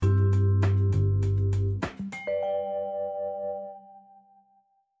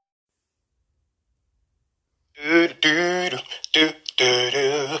do do do do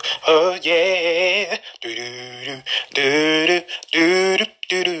do. Oh yeah. Do do do do do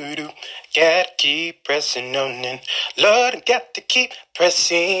do do do. Gotta keep pressing on and Lord, I got to keep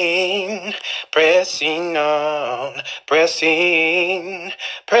pressing on,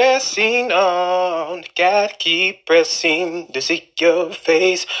 pressing on. Gotta keep pressing to seek your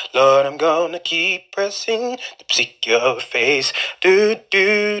face. Lord, I'm gonna keep pressing to seek your face. Do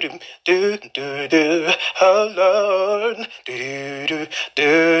do do do do do. Oh Lord, do do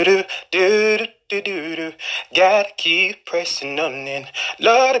do do do do. Do-do-do. Gotta keep pressing on in.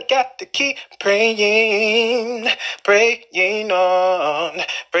 Lord, I got to keep praying on, praying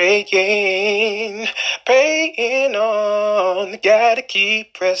on. Gotta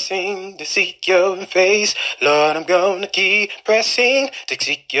keep pressing to seek your face. Lord, I'm gonna keep pressing to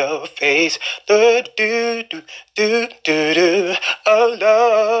seek your face. Do-do-do-do-do-do. Oh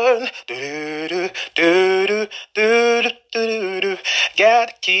Lord, do-do-do-do-do-do-do.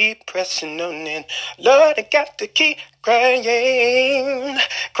 Gotta keep pressing on in. Lord, I got to keep crying,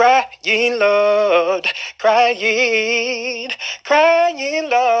 Lord, crying,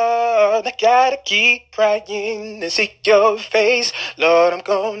 Lord. I gotta keep crying and seek your face. Lord, I'm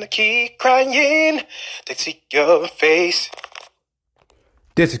gonna keep crying to seek your face.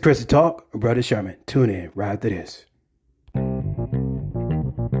 This is Chrissy Talk, Brother Sherman. Tune in right after this.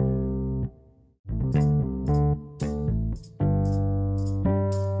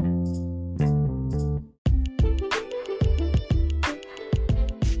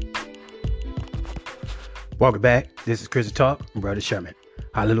 Welcome back. This is Chrissy Talk, Brother Sherman.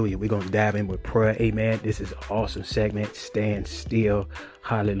 Hallelujah. We're going to dive in with prayer. Amen. This is an awesome segment. Stand still.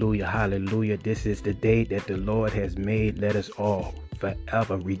 Hallelujah. Hallelujah. This is the day that the Lord has made. Let us all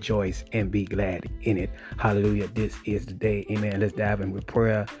forever rejoice and be glad in it. Hallelujah. This is the day. Amen. Let's dive in with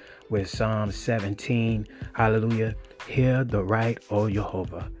prayer with Psalm 17. Hallelujah. Hear the right, O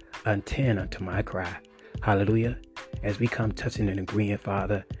Jehovah. Attend unto my cry. Hallelujah. As we come touching and agreeing,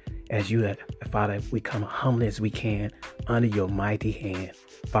 Father, Father, we come humbly as we can under your mighty hand,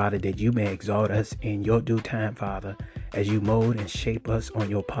 Father, that you may exalt us in your due time, Father, as you mold and shape us on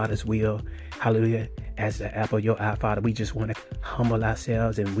your potter's wheel. Hallelujah. As the apple of your eye, Father, we just want to humble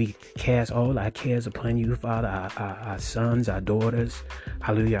ourselves and we cast all our cares upon you, Father, our sons, our daughters,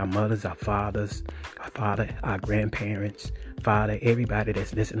 hallelujah, our mothers, our fathers, our grandparents, Father, everybody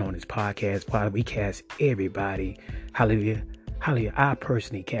that's listening on this podcast, Father, we cast everybody, hallelujah. Hallelujah. I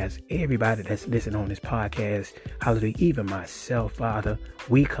personally cast everybody that's listening on this podcast. Hallelujah. Even myself, Father.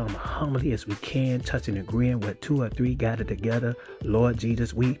 We come humbly as we can, touching and agreeing with 2 or 3 gathered together. Lord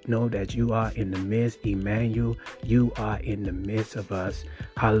Jesus, we know that you are in the midst. Emmanuel, you are in the midst of us.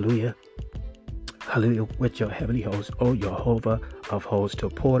 Hallelujah. Hallelujah. With your heavenly host, O Jehovah of hosts, to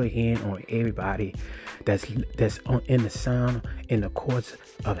pour in on everybody that's in the sound in the courts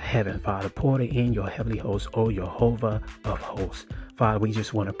of heaven, Father. Pour in your heavenly host, O Jehovah of hosts. Father, we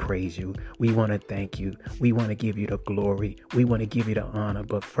just want to praise you. We want to thank you. We want to give you the glory. We want to give you the honor.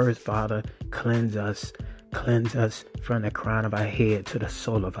 But first, Father, cleanse us from the crown of our head to the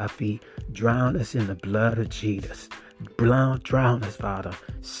sole of our feet. Drown us in the blood of Jesus. Drown us, Father.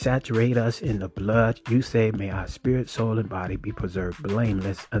 Saturate us in the blood. You say, may our spirit, soul, and body be preserved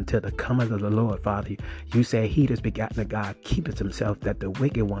blameless until the coming of the Lord, Father. You say, he that's begotten of God keepeth himself, that the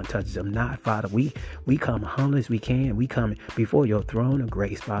wicked one touches him not, Father. We come humble as we can. We come before your throne of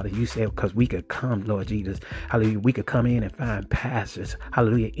grace, Father. You say, because we could come, Lord Jesus. Hallelujah. We could come in and find pastors.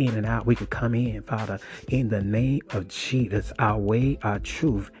 Hallelujah. In and out. We could come in, Father, in the name of Jesus, our way, our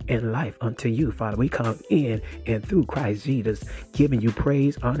truth, and life unto you, Father. We come in and through Christ Jesus, giving you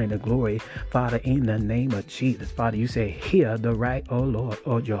praise, honor, and glory, Father, in the name of Jesus. Father, you say, hear the right, O Lord,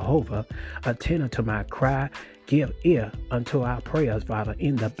 O Jehovah, attend unto my cry, give ear unto our prayers, Father,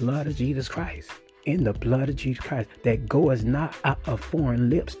 in the blood of Jesus Christ. In the blood of Jesus Christ, that goes not out of foreign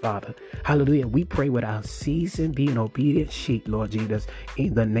lips, Father. Hallelujah. We pray without ceasing, being obedient sheep, Lord Jesus,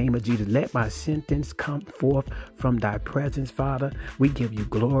 in the name of Jesus. Let my sentence come forth from thy presence, Father. We give you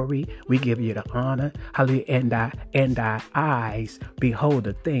glory. We give you the honor. Hallelujah. And thy eyes behold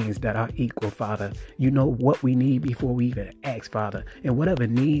the things that are equal, Father. You know what we need before we even ask, Father. And whatever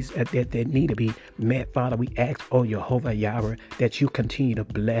needs that need to be met, Father, we ask, oh Jehovah Yahweh, that you continue to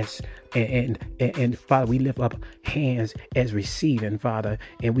bless and Father, we lift up hands as receiving, Father,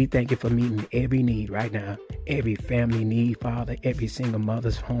 and we thank you for meeting every need right now, every family need, Father, every single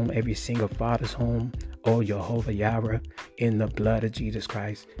mother's home, every single father's home, oh Jehovah Yahweh, in the blood of Jesus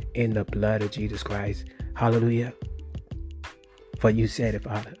Christ, in the blood of Jesus Christ, hallelujah. For you said it,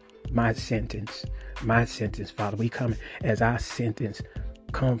 Father, my sentence, Father, we come as our sentence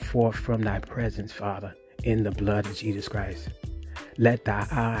come forth from thy presence, Father. in the blood of Jesus Christ. Let thy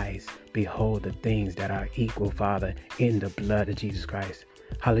eyes behold the things that are equal, Father, in the blood of Jesus Christ.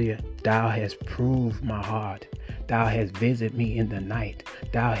 Hallelujah. Thou hast proved my heart. Thou hast visited me in the night.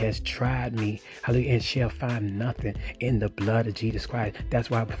 Thou hast tried me. Hallelujah. And shall find nothing in the blood of Jesus Christ. That's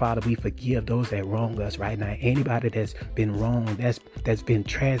why, Father, we forgive those that wrong us right now. Anybody that's been wronged, that's been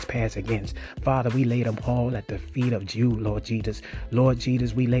trespassed against. Father, we lay them all at the feet of you, Lord Jesus. Lord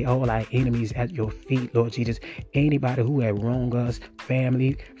Jesus, we lay all our enemies at your feet, Lord Jesus. Anybody who had wronged us,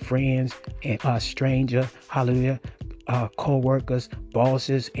 family, friends, and a stranger, hallelujah, co-workers,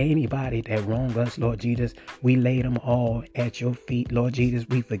 bosses, anybody that wrong us, Lord Jesus, we lay them all at your feet, Lord Jesus.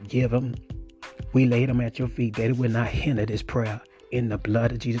 We forgive them. We lay them at your feet that it will not hinder this prayer in the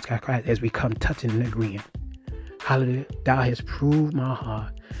blood of Jesus Christ as we come touching and agreeing. Hallelujah. Thou hast proved my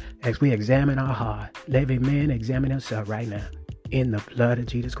heart. As we examine our heart, let every man examine himself right now in the blood of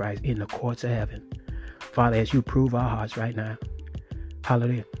Jesus Christ, in the courts of heaven. Father, as you prove our hearts right now,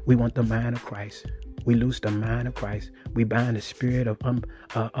 hallelujah, we want the mind of Christ. We loose the mind of Christ. We bind the spirit of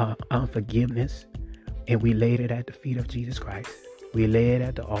unforgiveness, and we laid it at the feet of Jesus Christ. We lay it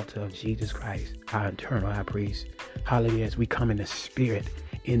at the altar of Jesus Christ, our eternal high priest. Hallelujah. As we come in the spirit,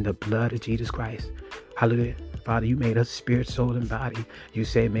 in the blood of Jesus Christ. Hallelujah. Father, you made us spirit, soul, and body. You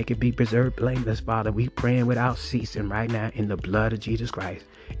said, make it be preserved, blameless, Father. We praying without ceasing right now in the blood of Jesus Christ.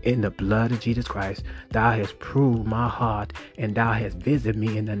 In the blood of Jesus Christ, thou hast proved my heart, and thou hast visited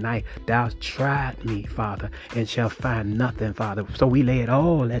me in the night. Thou hast tried me, Father, and shall find nothing, Father. So we lay it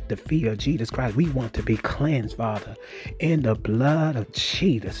all at the feet of Jesus Christ. We want to be cleansed, Father, in the blood of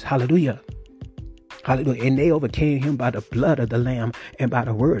Jesus. Hallelujah. Hallelujah. And they overcame him by the blood of the Lamb and by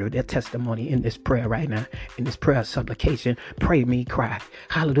the word of their testimony. In this prayer right now, in this prayer of supplication, pray me, cry.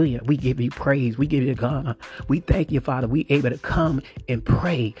 Hallelujah. We give you praise. We give you honor. We thank you, Father. We able to come and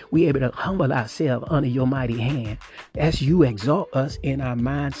pray. We able to humble ourselves under your mighty hand. As you exalt us in our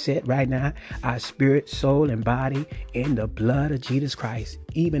mindset right now, our spirit, soul, and body, in the blood of Jesus Christ.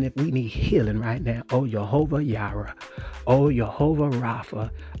 Even if we need healing right now, oh Jehovah Jireh, oh Jehovah Rapha,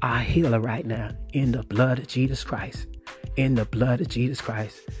 our healer right now, in the blood of Jesus Christ, in the blood of Jesus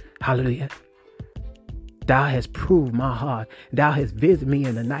Christ. Hallelujah. Thou hast proved my heart. Thou hast visited me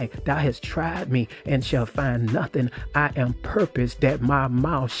in the night. Thou hast tried me and shall find nothing. I am purposed that my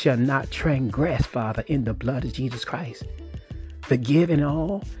mouth shall not transgress, Father, in the blood of Jesus Christ. Forgiven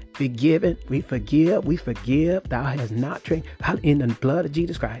all. Forgiven, we forgive, thou hast not trained in the blood of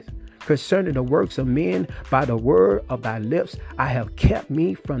Jesus Christ. Concerning the works of men, by the word of thy lips, I have kept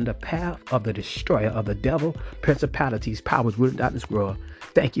me from the path of the destroyer, of the devil, principalities, powers, rulers of darkness world.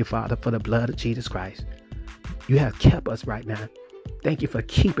 Thank you, Father, for the blood of Jesus Christ. You have kept us right now. Thank you for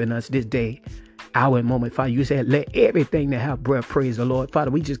keeping us this day, hour and moment. Father, you said, let everything that have breath praise the Lord. Father,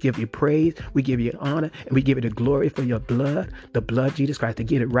 we just give you praise. We give you honor, and we give you the glory for your blood, the blood of Jesus Christ, to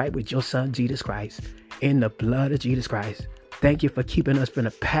get it right with your son, Jesus Christ, in the blood of Jesus Christ. Thank you for keeping us from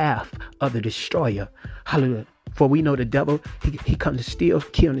the path of the destroyer. Hallelujah. For we know the devil, he comes to steal,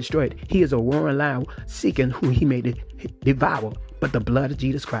 kill, and destroy it. He is a roaring lion seeking who he may devour. But the blood of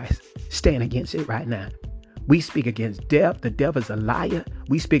Jesus Christ, stand against it right now. We speak against death. The devil is a liar.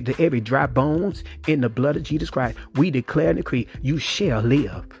 We speak to every dry bones in the blood of Jesus Christ. We declare and decree, you shall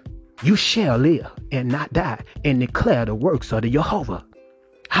live. You shall live and not die, and declare the works of the Jehovah.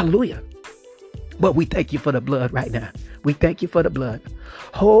 Hallelujah. But we thank you for the blood right now. We thank you for the blood.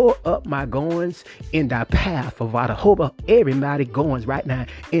 Hold up my goings in thy path, Father. Hold up everybody goings right now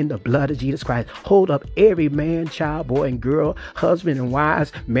in the blood of Jesus Christ. Hold up every man, child, boy, and girl, husband and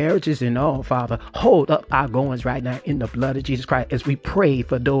wives, marriages and all, Father. Hold up our goings right now in the blood of Jesus Christ as we pray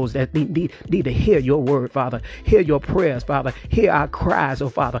for those that need to hear your word, Father. Hear your prayers, Father. Hear our cries, oh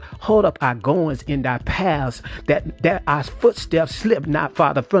Father. Hold up our goings in thy paths that our footsteps slip not,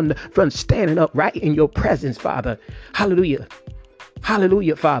 Father, from standing up right in your presence, Father. Hallelujah.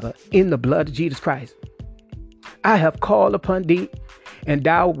 Hallelujah, Father, in the blood of Jesus Christ. I have called upon thee, and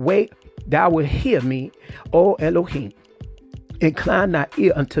thou will hear me, O Elohim. Incline thy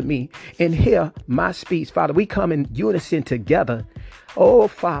ear unto me, and hear my speech. Father, we come in unison together. Oh,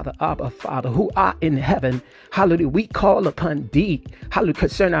 Father, Abba, Father, who art in heaven, hallelujah, we call upon thee, hallelujah,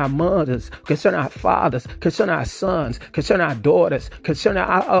 concern our mothers, concern our fathers, concern our sons, concern our daughters, concern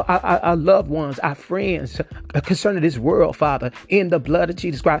our loved ones, our friends, concern this world, Father, in the blood of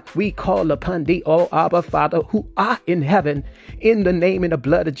Jesus Christ, we call upon thee, oh, Abba, Father, who art in heaven, in the name and the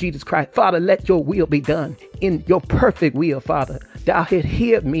blood of Jesus Christ. Father, let your will be done in your perfect will, Father. Thou hast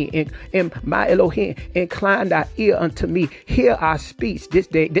heard me, in my Elohim, incline thy ear unto me, hear our speech this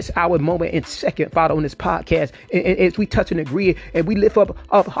day, this hour, moment, and second, Father, on this podcast. And as we touch and agree, and we lift up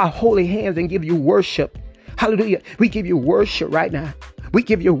our holy hands and give you worship, Hallelujah. We give you worship right now. We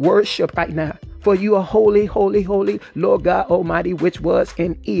give you worship right now. For you are holy, holy, holy, Lord God Almighty, which was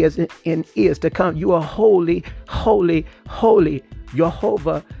and is to come. You are holy, holy, holy,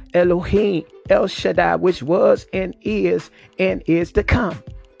 Jehovah Elohim, El Shaddai, which was and is to come.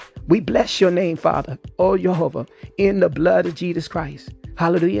 We bless your name, Father, oh Jehovah, in the blood of Jesus Christ.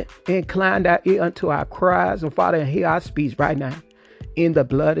 Hallelujah. Incline thy ear unto our cries, and Father, and hear our speech right now in the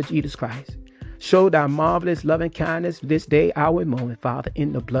blood of Jesus Christ. Show thy marvelous loving kindness this day, hour, and moment, Father,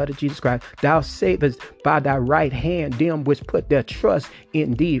 in the blood of Jesus Christ. Thou savest by thy right hand them which put their trust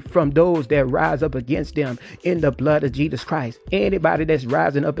in thee from those that rise up against them in the blood of Jesus Christ. Anybody that's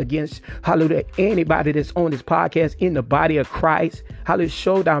rising up against, hallelujah, anybody that's on this podcast in the body of Christ, hallelujah,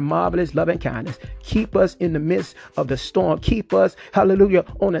 show thy marvelous loving kindness. Keep us in the midst of the storm. Keep us, hallelujah,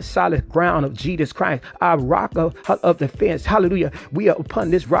 on the solid ground of Jesus Christ, our rock of defense. Hallelujah. We are upon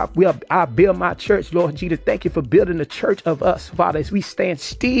this rock. I build my church, Lord Jesus. Thank you for building the church of us, Father, as we stand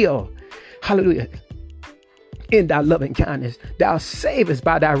still. Hallelujah. In thy loving kindness, thou savest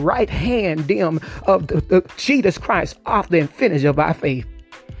by thy right hand them of the Jesus Christ, author and finisher of our faith.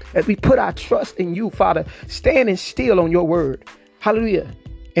 As we put our trust in you, Father, standing still on your word. Hallelujah.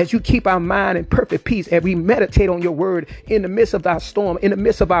 As you keep our mind in perfect peace, as we meditate on your word in the midst of our storm, in the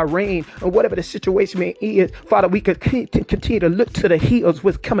midst of our rain, and whatever the situation may is, Father, we could continue to look to the hills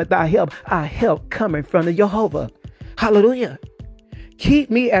which cometh thy help, our help coming from the Jehovah. Hallelujah.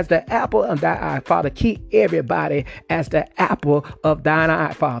 Keep me as the apple of thy eye, Father. Keep everybody as the apple of thine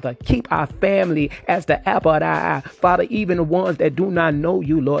eye, Father. Keep our family as the apple of thy eye, Father. Even the ones that do not know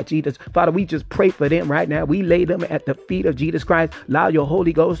you, Lord Jesus, Father, we just pray for them right now. We lay them at the feet of Jesus Christ. Allow your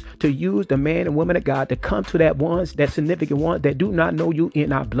Holy Ghost to use the man and woman of God to come to that significant ones that do not know you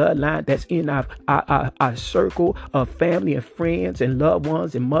in our bloodline, that's in our circle of family and friends and loved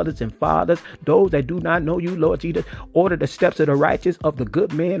ones and mothers and fathers. Those that do not know you, Lord Jesus, order the steps of the righteous, of the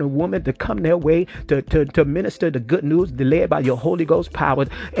good man or woman to come their way to minister the good news, led by your Holy Ghost power,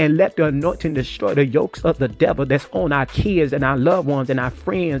 and let the anointing destroy the yokes of the devil that's on our kids and our loved ones and our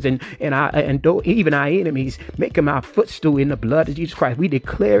friends and even our enemies. Make them our footstool in the blood of Jesus Christ. We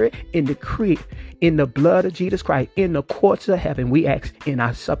declare it and decree it in the blood of Jesus Christ in the courts of heaven. We ask in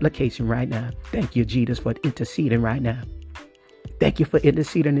our supplication right now. Thank you, Jesus, for interceding right now. Thank you for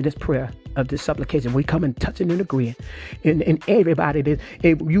interceding in this prayer of this supplication. We come and touching and agreeing. And everybody that,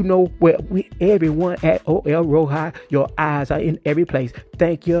 you know, where everyone at OL Rohi, your eyes are in every place.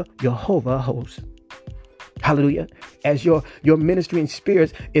 Thank you, Jehovah host. Hallelujah. As your ministering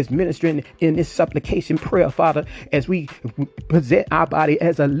spirits is ministering in this supplication prayer, Father, as we present our body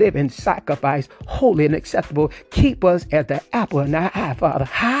as a living sacrifice, holy and acceptable, keep us as the apple in thy eye, Father.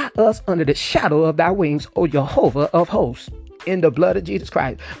 Hide us under the shadow of thy wings, O Jehovah of hosts. In the blood of Jesus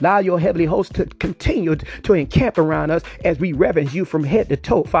Christ, allow your heavenly host to continue to encamp around us as we reverence you from head to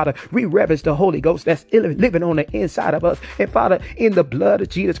toe, Father. We reverence the Holy Ghost that's living on the inside of us. And Father, in the blood of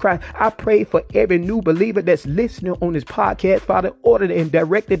Jesus Christ, I pray for every new believer that's listening on this podcast, Father, ordered and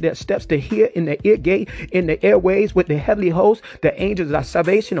directed their steps to hear in the ear gate, in the airways with the heavenly host, the angels of our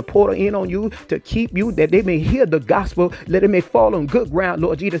salvation, to pour in on you, to keep you, that they may hear the gospel, let it may fall on good ground,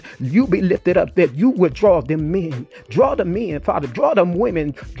 Lord Jesus. You be lifted up, that you will draw them men, Father, draw them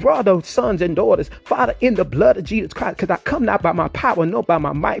women, draw those sons and daughters, Father, in the blood of Jesus Christ, because I come not by my power, nor by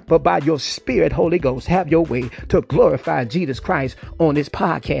my might, but by your Spirit, Holy Ghost. Have your way to glorify Jesus Christ on this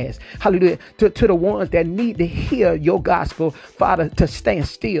podcast. Hallelujah. To the ones that need to hear your gospel, Father, to stand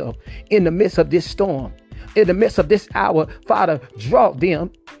still in the midst of this storm. In the midst of this hour, Father, draw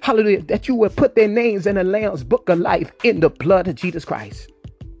them, hallelujah, that you will put their names in the Lamb's book of life in the blood of Jesus Christ.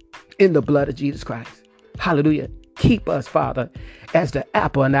 In the blood of Jesus Christ. Hallelujah. Keep us, Father, as the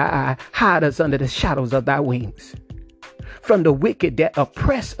apple in thy eye. Hide us under the shadows of thy wings. From the wicked that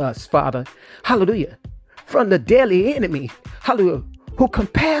oppress us, Father. Hallelujah. From the deadly enemy. Hallelujah. Who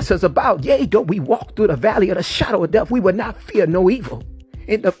compass us about. Yea, though we walk through the valley of the shadow of death, we will not fear no evil.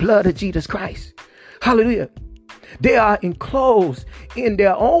 In the blood of Jesus Christ. Hallelujah. They are enclosed in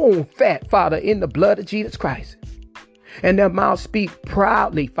their own fat, Father, in the blood of Jesus Christ. And their mouths speak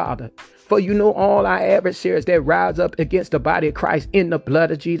proudly, Father. For you know all our adversaries that rise up against the body of Christ in the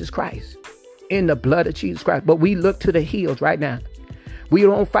blood of Jesus Christ. In the blood of Jesus Christ. But we look to the hills right now. We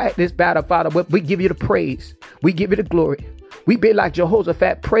don't fight this battle, Father, but we give you the praise. We give you the glory. We be like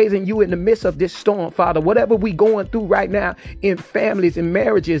Jehoshaphat, praising you in the midst of this storm, Father. Whatever we going through right now in families and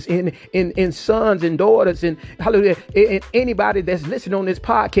marriages, in sons and daughters, and hallelujah, and anybody that's listening on this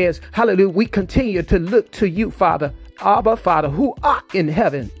podcast, hallelujah, we continue to look to you, Father. Abba, Father, who art in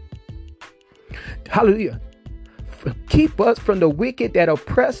heaven. Hallelujah. Keep us from the wicked that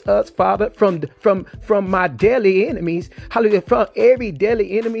oppress us, Father, from my deadly enemies. Hallelujah. From every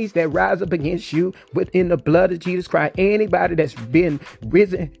deadly enemies that rise up against you within the blood of Jesus Christ. Anybody that's being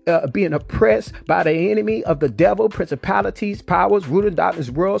oppressed by the enemy of the devil, principalities, powers, ruled darkness,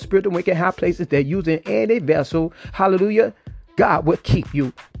 world, spiritual, wicked high places, they're using any vessel. Hallelujah. God will keep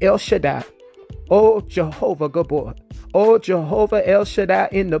you. El Shaddai. Oh, Jehovah Gabor. Oh, Jehovah El Shaddai,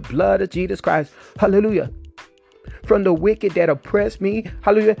 in the blood of Jesus Christ. Hallelujah. From the wicked that oppress me.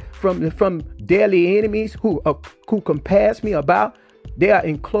 Hallelujah. From deadly enemies who compass me about. They are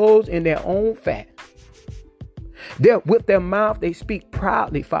enclosed in their own fat. With their mouth, they speak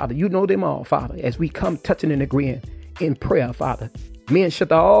proudly, Father. You know them all, Father, as we come touching and agreeing in prayer, Father. Men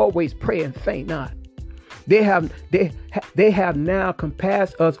should always pray and faint not. They have now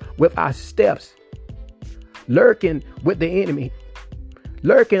compassed us with our steps, lurking with the enemy,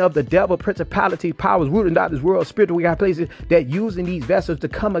 lurking of the devil, principality, powers, rooted out this world, spiritual, we got places that using these vessels to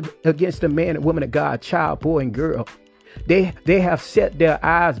come against the man and woman of God, child, boy, and girl. They have set their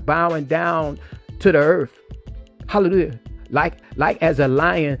eyes bowing down to the earth. Hallelujah. Like as a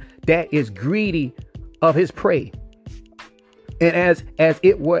lion that is greedy of his prey. And as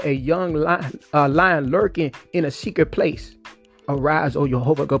it were a young lion lurking in a secret place. Arise, O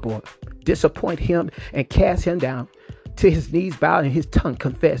Jehovah Gabor. Disappoint him and cast him down. To his knees bow and his tongue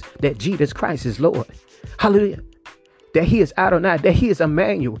confess that Jesus Christ is Lord. Hallelujah. That he is Adonai, that he is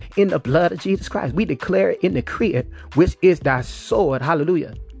Emmanuel in the blood of Jesus Christ. We declare it in the creed, which is thy sword.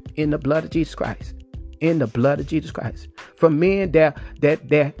 Hallelujah. In the blood of Jesus Christ. In the blood of Jesus Christ. From men that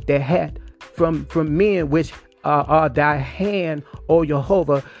had, from men which are thy hand, O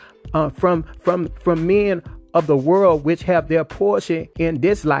Jehovah, from men of the world which have their portion in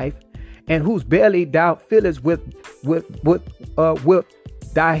this life, and whose belly thou fillest with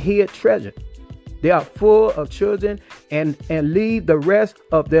thy hid treasure. They are full of children and leave the rest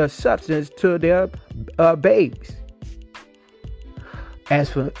of their substance to their babes.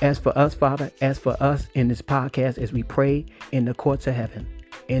 As for us, Father, as for us in this podcast, as we pray in the courts of heaven,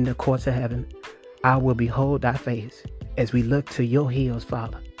 I will behold thy face as we look to your hills,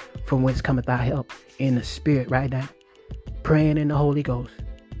 Father, from whence cometh thy help, in the spirit right now, praying in the Holy Ghost,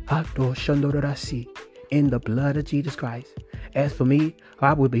 in the blood of Jesus Christ. As for me,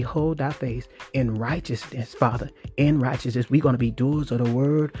 I will behold thy face in righteousness, Father. In righteousness, we're going to be doers of the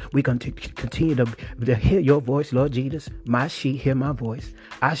word. We're going to continue to hear your voice, Lord Jesus. My sheep hear my voice.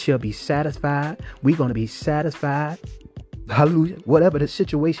 I shall be satisfied. We're going to be satisfied. Hallelujah. Whatever the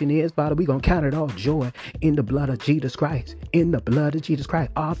situation is, Father, we're going to count it all joy in the blood of Jesus Christ. In the blood of Jesus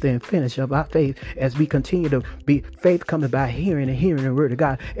Christ, author and finisher of our faith, as we continue to be faith coming by hearing and hearing the word of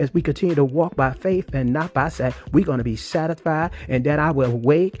God. As we continue to walk by faith and not by sight, we're going to be satisfied, and that I will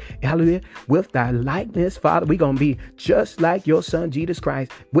wake, hallelujah, with thy likeness, Father. We're going to be just like your son, Jesus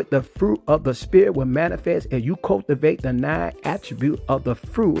Christ, with the fruit of the Spirit will manifest as you cultivate the 9 attributes of the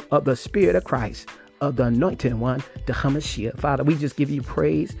fruit of the Spirit of Christ, of the anointed one, the Hamashiach. Father, we just give you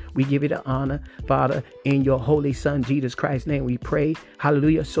praise. We give you the honor, Father, in your holy son, Jesus Christ's name. We pray.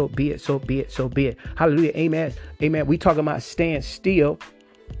 Hallelujah. So be it. So be it. So be it. Hallelujah. Amen. Amen. We talking about stand still.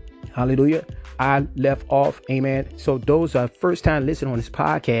 Hallelujah. I left off. Amen. So those are first time listening on this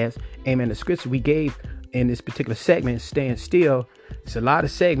podcast. Amen. The scripture we gave in this particular segment, stand still. It's a lot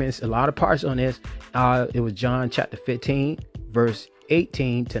of segments, a lot of parts on this. It was John chapter 15, verse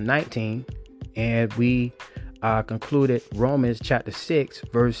 18 to 19. And we concluded Romans chapter 6,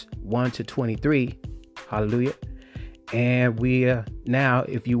 verse 1 to 23. Hallelujah. And we now,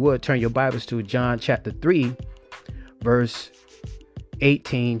 if you would, turn your Bibles to John chapter 3, verse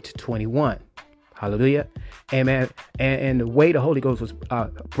 18 to 21. Hallelujah. Amen. And the way the Holy Ghost was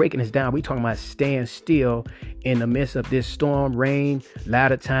breaking this down, we talking about stand still in the midst of this storm, rain,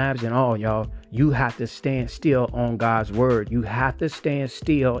 latter times, and all, y'all. You have to stand still on God's word. You have to stand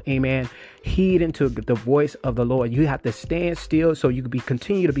still. Amen. Heed into the voice of the Lord. You have to stand still so you can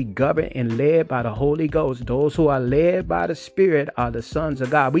continue to be governed and led by the Holy Ghost. Those who are led by the Spirit are the sons of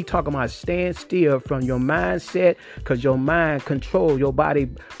God. We talking about stand still from your mindset, because your mind control your body,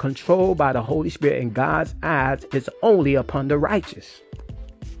 controlled by the Holy Spirit, and God's eyes is only upon the righteous.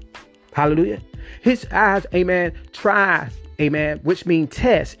 Hallelujah. His eyes, amen, try, amen, which means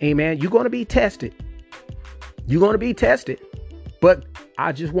test, amen. You're going to be tested. You're going to be tested. But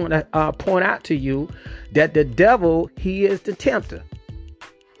I just want to point out to you that the devil, he is the tempter.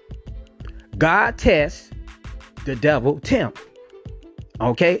 God tests, the devil tempt.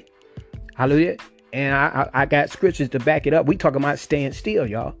 Okay? Hallelujah. And I got scriptures to back it up. We talking about staying still,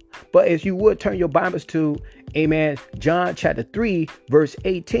 y'all. But if you would turn your Bibles to, amen, John chapter 3, verse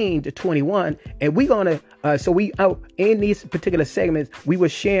 18 to 21. And we're going to, in these particular segments, we were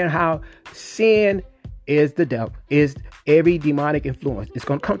sharing how sin is the devil, is every demonic influence. It's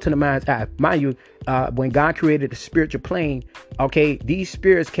going to come to the mind's eye. Mind you, when God created the spiritual plane, okay, these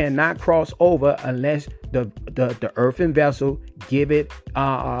spirits cannot cross over unless the earthen vessel give it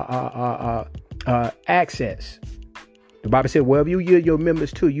access. The Bible said, wherever you yield your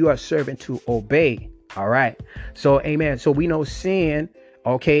members to, you are serving to obey. All right. So, amen. So we know sin,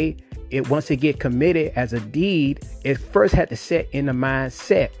 okay, once it get committed as a deed, it first had to set in the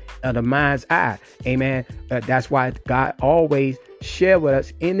mindset of the mind's eye. Amen. That's why God always share with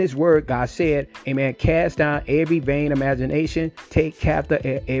us in this word. God said, amen, cast down every vain imagination, take captive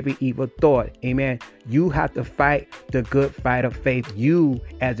every evil thought. Amen. You have to fight the good fight of faith. You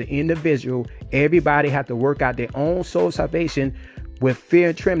as an individual, everybody have to work out their own soul salvation with fear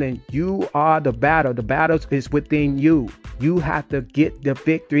and trembling. You are the battle. The battle is within you. You have to get the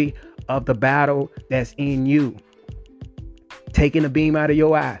victory of the battle that's in you. Taking the beam out of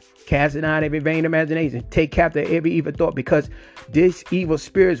your eye, casting out every vain imagination, take captive every evil thought, because this evil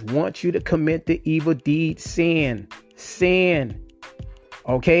spirits want you to commit the evil deed, sin.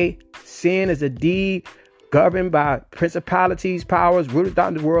 Okay? Sin is a deed governed by principalities, powers, rulers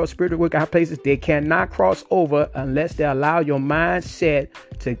of the world, spiritual work high places. They cannot cross over unless they allow your mindset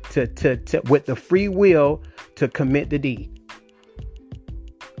to with the free will to commit the deed.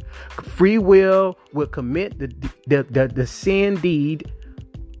 Free will will commit the sin deed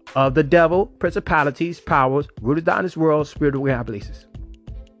of the devil, principalities, powers, rulers of this world, spiritual high places.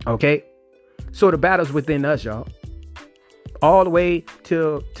 Okay? So the battle's within us, y'all. All the way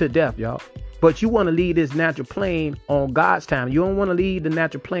to death, y'all. But you want to lead this natural plane on God's time. You don't want to lead the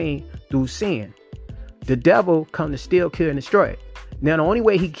natural plane through sin. The devil come to steal, kill, and destroy it. Now, the only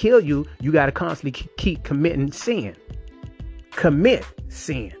way he kill you, you got to constantly keep committing sin. Commit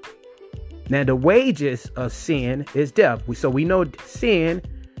sin. Now, the wages of sin is death. So we know sin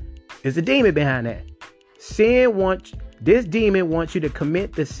is a demon behind that. This demon wants you to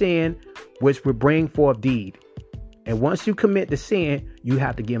commit the sin, which will bring forth deed. And once you commit the sin, you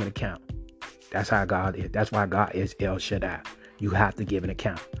have to give an account. That's how God is. That's why God is El Shaddai. You have to give an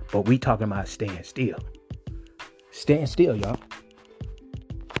account. But we talking about stand still. Stand still, y'all.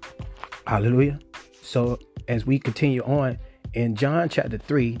 Hallelujah. So as we continue on in John chapter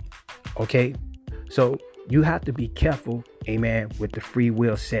 3, okay, so you have to be careful, amen, with the free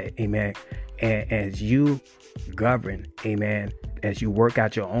will set, amen. And as you govern, amen, as you work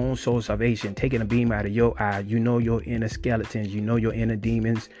out your own soul salvation, taking a beam out of your eye, you know your inner skeletons, you know your inner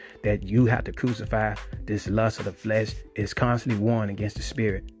demons that you have to crucify. This lust of the flesh is constantly warring against the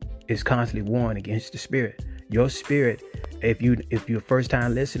spirit. It's constantly warring against the spirit. Your spirit, if you're first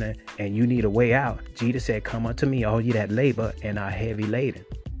time listening and you need a way out, Jesus said, come unto me, all you that labor and are heavy laden.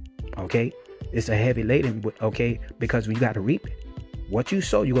 Okay? It's a heavy laden, okay? Because you got to reap it. What you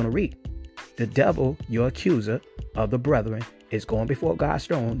sow, you're going to reap. The devil, your accuser of the brethren, is going before God's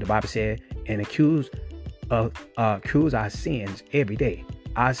throne, the Bible said, and accuse our sins every day.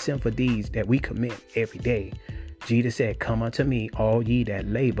 Our sinful deeds that we commit every day. Jesus said, come unto me, all ye that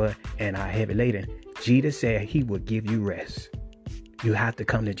labor and are heavy laden. Jesus said he will give you rest. You have to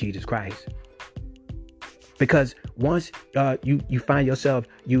come to Jesus Christ. Because once you find yourself,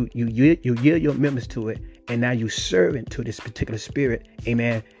 you yield your members to it, and now you serving to this particular spirit,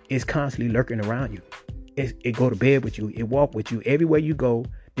 amen, it's constantly lurking around you. It go to bed with you. It walk with you. Everywhere you go,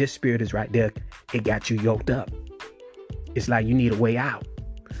 this spirit is right there. It got you yoked up. It's like you need a way out.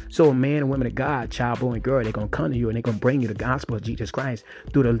 So a man and woman of God, child, boy, and girl, they're going to come to you and they're going to bring you the gospel of Jesus Christ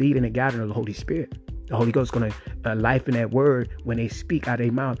through the leading and guiding of the Holy Spirit. The Holy Ghost is going to life in that word. When they speak out of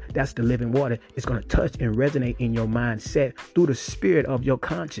their mouth, that's the living water. It's going to touch and resonate in your mindset through the spirit of your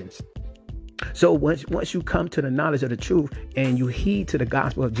conscience. So once you come to the knowledge of the truth and you heed to the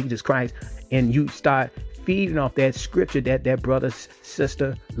gospel of Jesus Christ and you start feeding off that scripture that brother,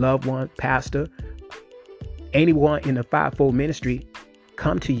 sister, loved one, pastor, anyone in the fivefold ministry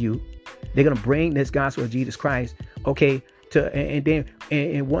come to you, they're going to bring this gospel of Jesus Christ, okay,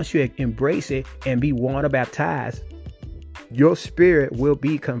 and once you embrace it and be water baptized, your spirit will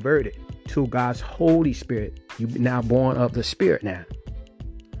be converted to God's Holy Spirit. You're now born of the Spirit now.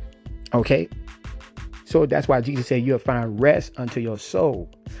 Okay? So that's why Jesus said you'll find rest unto your soul.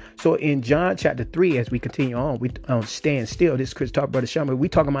 So in John chapter 3, as we continue on, we stand still. This is Chris Talk, Brother Sherman. We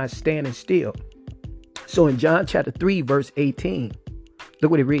talking about standing still. So in John chapter 3, verse 18,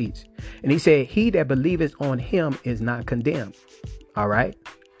 look what it reads. And he said, he that believeth on him is not condemned. All right.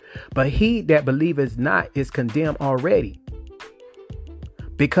 But he that believeth not is condemned already,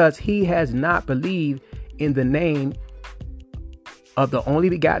 because he has not believed in the name of the only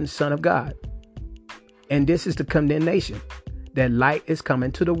begotten Son of God. And this is the condemnation, that light is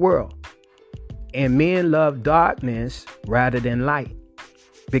coming to the world. And men love darkness rather than light,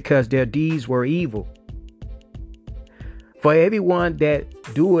 because their deeds were evil. For everyone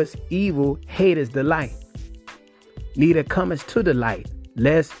that doeth evil hateth the light, neither cometh to the light,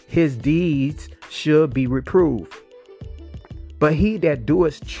 lest his deeds should be reproved. But he that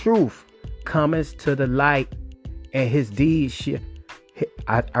doeth truth cometh to the light, and his deeds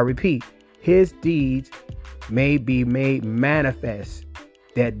I repeat, his deeds may be made manifest,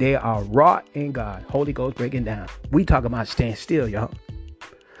 that they are wrought in God. Holy Ghost breaking down. We talking about stand still, y'all.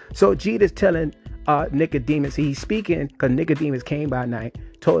 So Jesus telling Nicodemus, he's speaking because Nicodemus came by night,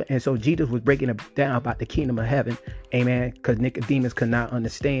 and so Jesus was breaking it down about the kingdom of heaven, amen, because Nicodemus could not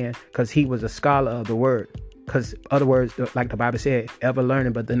understand, because he was a scholar of the word, because other words, like the Bible said, ever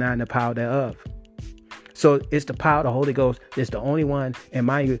learning but denying the power thereof. So it's the power of the Holy Ghost. It's the only one, and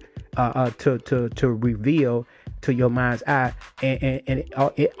mind you, to reveal to your mind's eye, and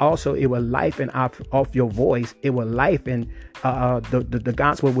it also, it will lifen off your voice. It will lifen, the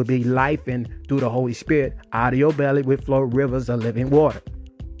gospel will be lifen through the Holy Spirit. Out of your belly will flow rivers of living water.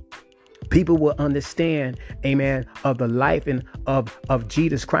 People will understand, amen, of the life and of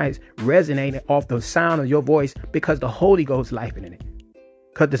Jesus Christ resonating off the sound of your voice, because the Holy Ghost life in it.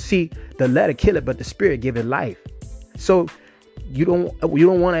 Because the letter kill it, but the Spirit give it life. So you don't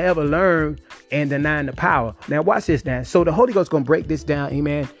want to ever learn and deny the power. Now watch this now. So the Holy Ghost going to break this down,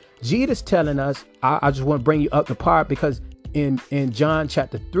 amen. Jesus telling us, I just want to bring you up the part, because in John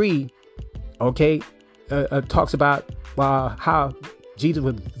chapter 3, okay, talks about how Jesus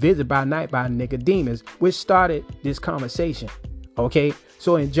was visited by night by Nicodemus, which started this conversation. Okay,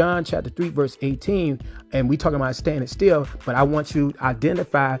 so in John chapter 3, verse 18, and we talking about standing still, but I want you to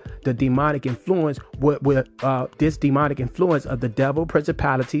identify the demonic influence with this demonic influence of the devil,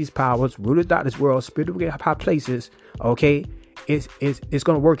 principalities, powers, rulers of darkness world, spiritual high places. Okay, it's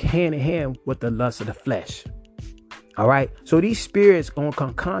going to work hand in hand with the lust of the flesh. All right, so these spirits going to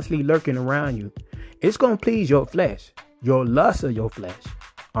come constantly lurking around you. It's going to please your flesh, your lust of your flesh.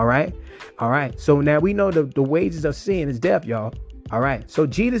 All right. So now we know the wages of sin is death, y'all. All right. So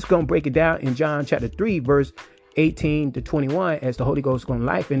Jesus going to break it down in John chapter 3, verse 18 to 21, as the Holy Ghost is going to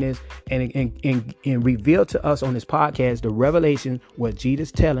life in this and reveal to us on this podcast the revelation, what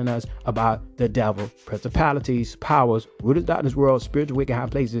Jesus telling us about the devil, principalities, powers, rulers of darkness world, spiritual wicked high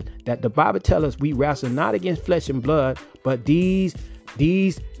places, that the Bible tells us we wrestle not against flesh and blood, but these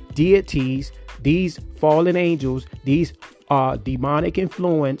deities, these fallen angels, these demonic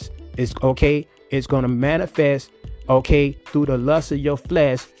influence is okay. It's going to manifest, okay, through the lust of your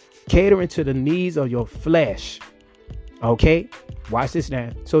flesh, catering to the needs of your flesh. Okay, watch this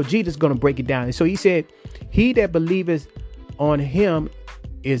now. So Jesus is going to break it down. And so he said, he that believeth on him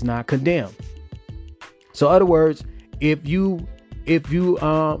is not condemned. So in other words, if you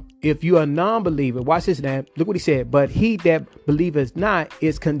are a non-believer, watch this now. Look what he said. But he that believeth not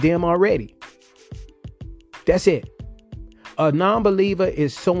is condemned already. That's it. A non-believer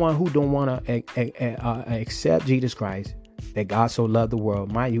is someone who don't want to accept Jesus Christ, that God so loved the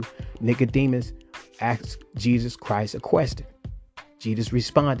world. Mind you, Nicodemus asked Jesus Christ a question. Jesus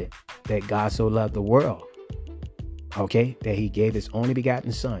responded that God so loved the world, okay, that he gave his only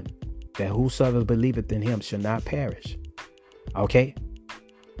begotten son, that whosoever believeth in him shall not perish. Okay,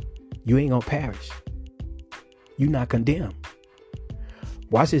 you ain't gonna perish. You not condemned.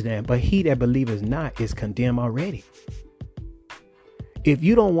 Watch this now. But he that believeth not is condemned already. If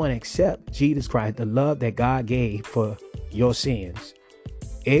you don't want to accept Jesus Christ, the love that God gave for your sins,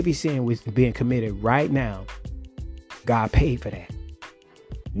 every sin was being committed right now, God paid for that.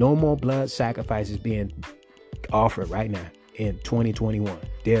 No more blood sacrifices being offered right now in 2021.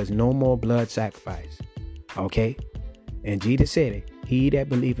 There's no more blood sacrifice. Okay? And Jesus said it. He that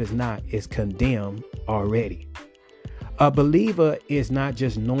believeth not is condemned already. A believer is not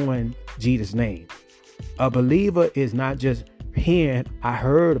just knowing Jesus' name. A believer is not just hearing, I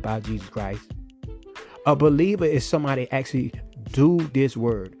heard about Jesus Christ. A believer is somebody actually do this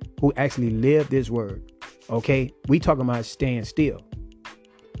word, who actually live this word. Okay, we talking about stand still.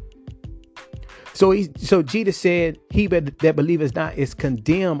 So Jesus said, he that believeth not is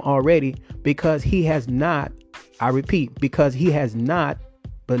condemned already, because he has not, I repeat, because he has not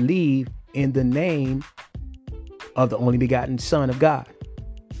believed in the name of the only begotten Son of God.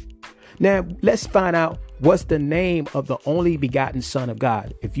 Now let's find out what's the name of the only begotten Son of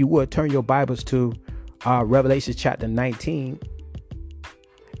God. If you would turn your Bibles to Revelation chapter 19,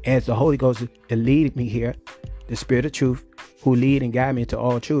 as the Holy Ghost leaded me here, the Spirit of truth, who lead and guide me into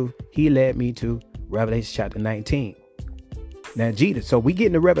all truth, he led me to Revelation chapter 19. Now, Jesus, so we get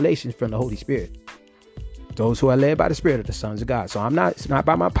into revelation from the Holy Spirit. Those who are led by the Spirit are the sons of God. So it's not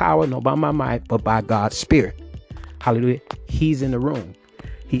by my power, nor by my might, but by God's Spirit. Hallelujah. He's in the room.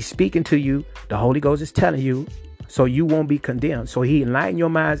 He's speaking to you. The Holy Ghost is telling you, so you won't be condemned. So he enlightened your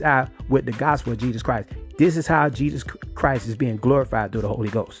mind's eye with the gospel of Jesus Christ. This is how Jesus Christ is being glorified through the Holy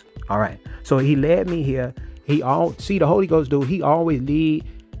Ghost. All right. So he led me here. The Holy Ghost, dude, he always lead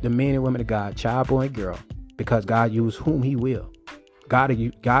the men and women of God, child, boy, and girl, because God used whom he will. God will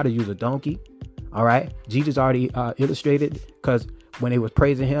use a donkey. All right. Jesus already illustrated, because when they was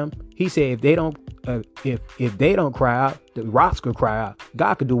praising him, he said, if they don't cry out, the rocks could cry out.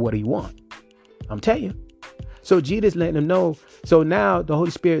 God could do what he wants. I'm telling you. So Jesus letting them know. So now the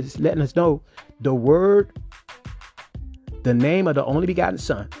Holy Spirit is letting us know the word, the name of the only begotten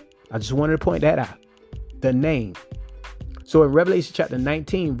Son. I just wanted to point that out. The name. So in Revelation chapter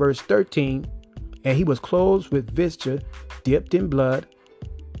 19, verse 13, and he was clothed with vesture dipped in blood,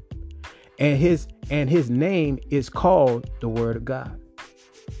 and his name is called the Word of God.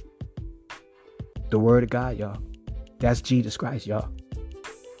 The Word of God, y'all. That's Jesus Christ, y'all.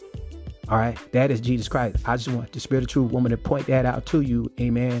 All right. That is Jesus Christ. I just want the Spirit of truth woman to point that out to you.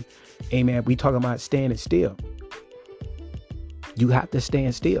 Amen. Amen. We talking about standing still. You have to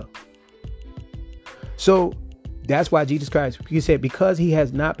stand still. So that's why Jesus Christ, he said, because he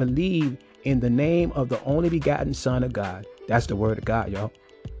has not believed in the name of the only begotten Son of God. That's the Word of God, y'all.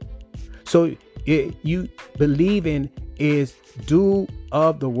 So you believing is due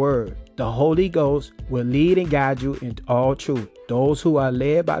of the word. The Holy Ghost will lead and guide you into all truth. Those who are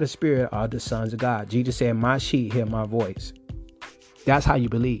led by the Spirit are the sons of God. Jesus said, my sheep hear my voice. That's how you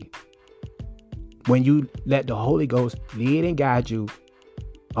believe. When you let the Holy Ghost lead and guide you,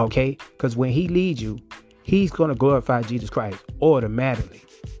 okay? Because when he leads you, he's going to glorify Jesus Christ automatically.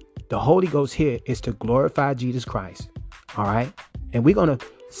 The Holy Ghost here is to glorify Jesus Christ. All right? And we're going to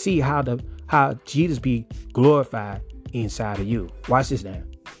see how Jesus be glorified inside of you. Watch this now.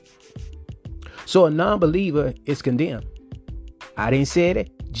 So a non-believer is condemned. I didn't say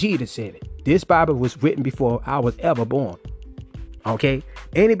it. Jesus said it. This Bible was written before I was ever born. Okay?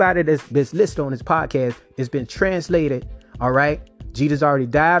 Anybody that's listed on this podcast has been translated. All right? Jesus already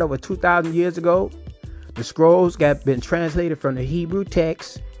died over 2,000 years ago. The scrolls been translated from the Hebrew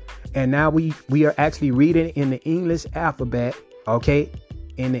text. And now we are actually reading in the English alphabet. Okay?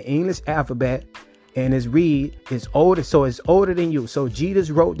 In the English alphabet. And it's older. So it's older than you. So Jesus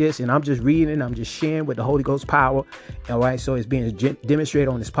wrote this, and I'm just reading it. I'm just sharing with the Holy Ghost power. All right. So it's being demonstrated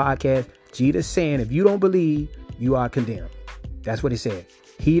on this podcast. Jesus saying, if you don't believe, you are condemned. That's what he said.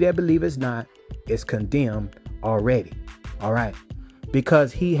 He that believeth not is condemned already. All right.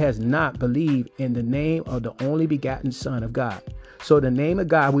 Because he has not believed in the name of the only begotten Son of God. So the name of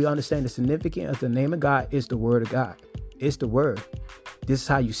God, we understand the significance of the name of God is the Word of God. It's the Word. This is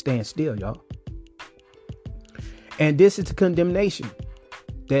how you stand still, y'all. And this is the condemnation,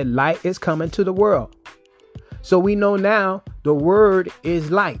 that light is coming to the world. So we know now the word is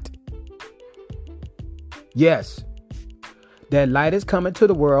light. Yes, that light is coming to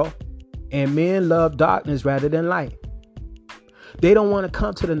the world, and men love darkness rather than light. They don't want to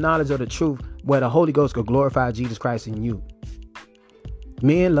come to the knowledge of the truth where the Holy Ghost could glorify Jesus Christ in you.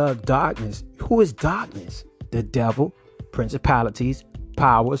 Men love darkness. Who is darkness? The devil, principalities,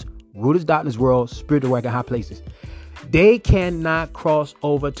 powers, rulers of darkness world, spiritual work in high places. They cannot cross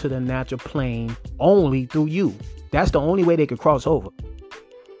over to the natural plane only through you. That's the only way they could cross over.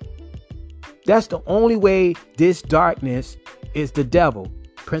 That's the only way. This darkness is the devil,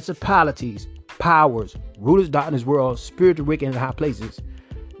 principalities, powers, rulers of darkness world, spiritual wicked in high places,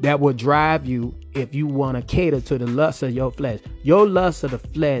 that will drive you if you want to cater to the lust of your flesh. Your lust of the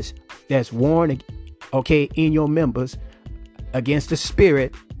flesh that's worn, okay, in your members against the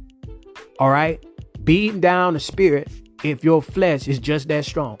spirit. All right. Beating down the spirit if your flesh is just that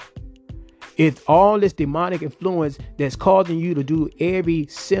strong. It's all this demonic influence that's causing you to do every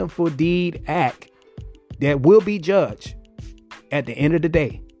sinful deed, act that will be judged at the end of the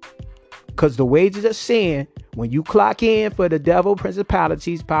day. Because the wages of sin, when you clock in for the devil,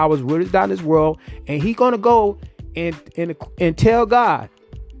 principalities, powers, rulers down this world, and he's gonna go and tell God,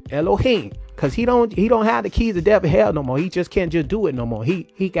 Elohim, because he don't have the keys of death and hell no more. He just can't just do it no more.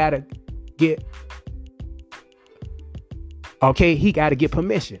 He gotta get. Okay, he got to get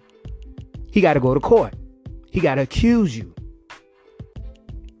permission. He got to go to court. He got to accuse you.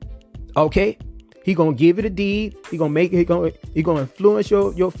 Okay, he gonna give it a deed. He gonna influence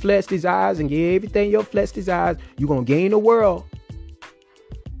your flesh desires and get everything your flesh desires. You gonna gain the world,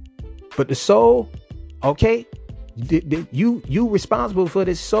 but the soul, okay, You responsible for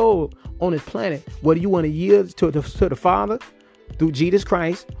this soul on this planet, whether you want to yield to the Father through Jesus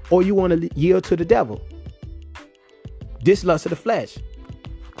Christ, or you want to yield to the devil. This lust of the flesh.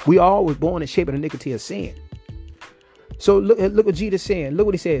 We all was born in shape of the iniquity of sin. So look what Jesus saying. Look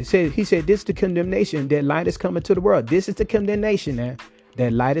what he said. He said, this is the condemnation, that light is coming to the world. This is the condemnation now,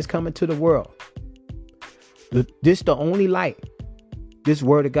 that light is coming to the world. This is the only light, this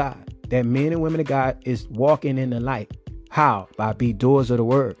word of God, that men and women of God is walking in the light. How? By be doers of the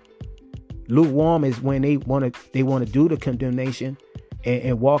word. Lukewarm is when they want to do the condemnation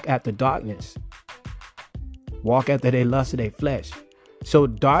and walk after darkness. Walk after their lust of their flesh. So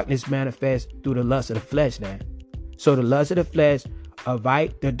darkness manifests through the lust of the flesh now. So the lust of the flesh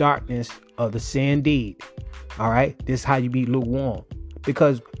invite the darkness of the sin deed. All right. This is how you be lukewarm,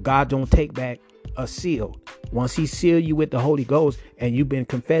 because God don't take back a seal. Once he sealed you with the Holy Ghost and you've been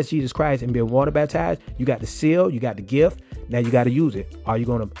confessed Jesus Christ and been water baptized, you got the seal, you got the gift. Now you got to use it. Are you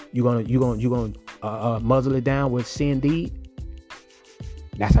gonna muzzle it down with sin deed?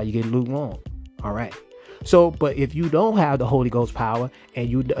 That's how you get lukewarm. All right. So, but if you don't have the Holy Ghost power and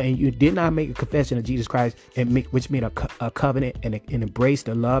you did not make a confession of Jesus Christ which made a covenant and embrace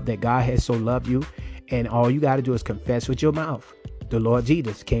the love that God has so loved you, and all you got to do is confess with your mouth, the Lord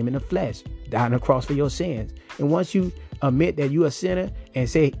Jesus came in the flesh, died on the cross for your sins. And once you admit that you're a sinner and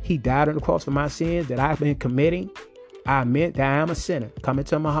say he died on the cross for my sins that I've been committing, I admit that I am a sinner. Come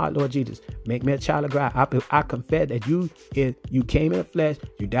into my heart, Lord Jesus. Make me a child of God. I confess that you came in the flesh,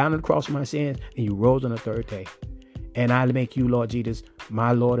 you died on the cross for my sins, and you rose on the third day. And I make you, Lord Jesus,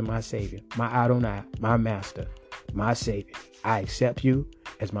 my Lord and my Savior, my Adonai, my Master, my Savior. I accept you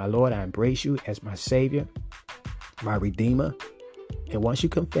as my Lord. I embrace you as my Savior, my Redeemer. And once you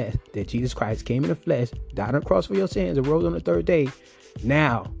confess that Jesus Christ came in the flesh, died on the cross for your sins, and rose on the third day,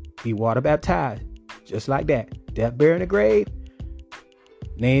 now be water baptized. Just like that. Death, burial, in the grave.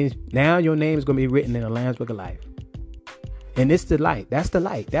 Now your name is going to be written in the Lamb's Book of Life. And it's the light. That's the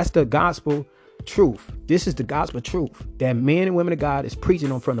light. That's the gospel truth. This is the gospel truth that men and women of God is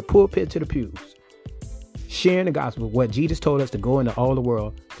preaching on from the pulpit to the pews. Sharing the gospel, what Jesus told us to go into all the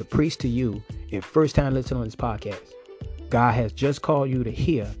world to preach to you. If first time listening on this podcast, God has just called you to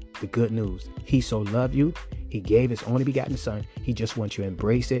hear the good news. He so loved you. He gave his only begotten son. He just wants you to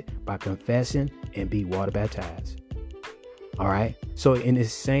embrace it by confessing and be water baptized. All right. So in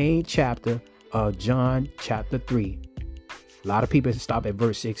this same chapter of John chapter 3, a lot of people stop at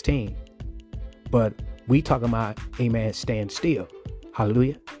verse 16, but we talking about, amen, stand still.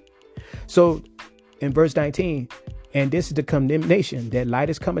 Hallelujah. So in verse 19, and this is the condemnation, that light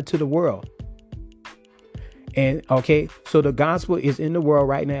is coming to the world. And okay, so the gospel is in the world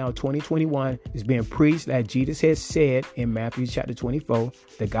right now. 2021 is being preached like Jesus has said in Matthew chapter 24.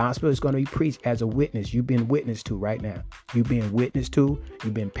 The gospel is going to be preached as a witness. You've been witnessed to right now. You've been witnessed to.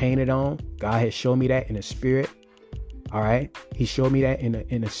 You've been painted on. God has shown me that in the spirit. All right. He showed me that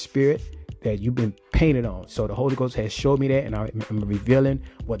in the spirit, that you've been painted on. So the Holy Ghost has showed me that, and I'm revealing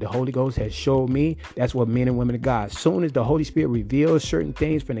what the Holy Ghost has showed me. That's what men and women of God. Soon as the Holy Spirit reveals certain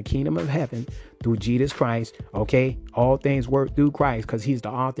things from the kingdom of heaven through Jesus Christ, okay, all things work through Christ, because he's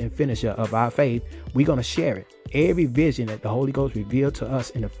the author and finisher of our faith. We're going to share it. Every vision that the Holy Ghost revealed to us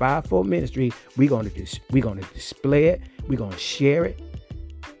in the fivefold ministry, we're going to display it. We're going to share it,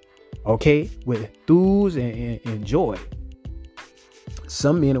 okay, with enthuse and joy.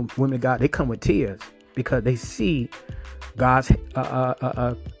 Some men and women of God, they come with tears because they see God's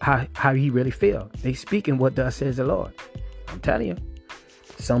how he really feels. They speaking what thus says the Lord. I'm telling you.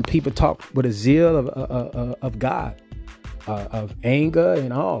 Some people talk with a zeal of God, of anger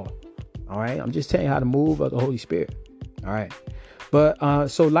and all. All right. I'm just telling you how to move of the Holy Spirit. All right. But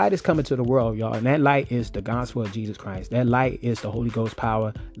so light is coming to the world, y'all. And that light is the gospel of Jesus Christ. That light is the Holy Ghost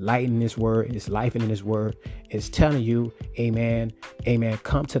power. Light in this word. It's life in this word. It's telling you, amen, amen,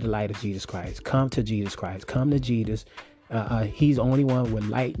 come to the light of Jesus Christ. Come to Jesus Christ. Come to Jesus. He's the only one who will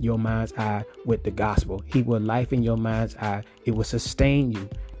light your mind's eye with the gospel. He will life in your mind's eye. It will sustain you.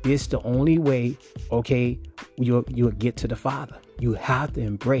 It's the only way, okay, you'll get to the Father. You have to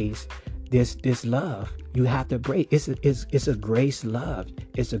embrace this love. You have to embrace. It's a grace love.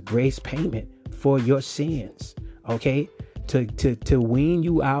 It's a grace payment for your sins. Okay, to wean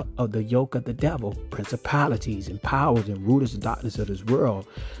you out of the yoke of the devil, principalities and powers and rulers of darkness of this world.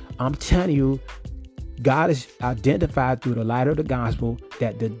 I'm telling you, God has identified through the light of the gospel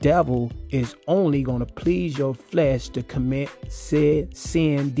that the devil is only going to please your flesh to commit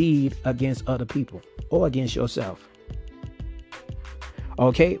sin deed against other people or against yourself.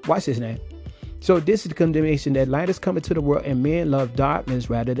 Okay, watch this now. So this is the condemnation, that light is coming to the world and men love darkness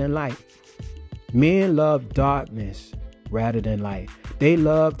rather than light. Men love darkness rather than light. They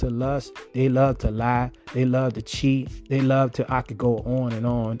love to lust. They love to lie. They love to cheat. They love to, I could go on and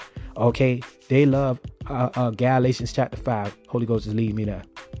on. Okay. They love Galatians chapter 5. Holy Ghost is leading me there.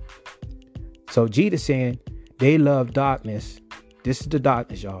 So Jesus saying they love darkness. This is the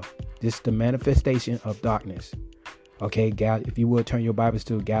darkness, y'all. This is the manifestation of darkness. Okay. If you would turn your Bibles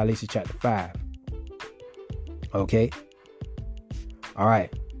to Galatians chapter 5. Okay. All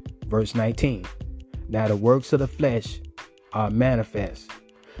right. Verse 19. Now the works of the flesh are manifest.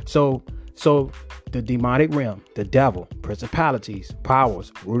 So the demonic realm, the devil, principalities,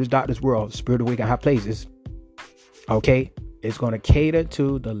 powers, rulers, darkness, world, spirit of wicked high places, okay, it's going to cater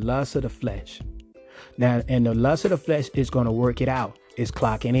to the lust of the flesh. Now, and the lust of the flesh is going to work it out. It's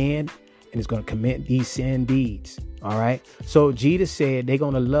clocking in and it's going to commit these sin deeds. All right. So Jesus said they're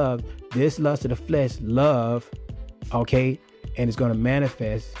going to love this lust of the flesh, love, okay, and it's going to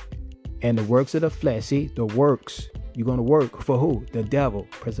manifest. And the works of the flesh, see, the works, you're going to work for who? The devil,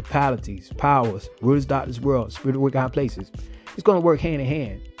 principalities, powers, rulers, darkness, world, spirit of wicked high places. It's going to work hand in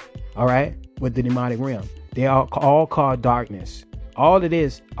hand, all right, with the demonic realm. They are all called darkness. All it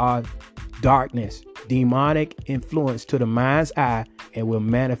is are darkness, demonic influence to the mind's eye, and will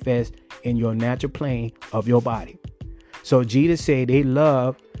manifest in your natural plane of your body. So Jesus said they're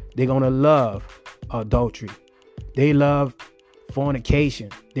going to love adultery. They love fornication.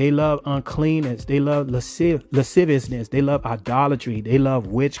 They love uncleanness. They love lasciviousness. They love idolatry. They love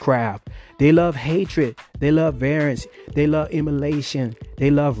witchcraft. They love hatred. They love variance. They love immolation.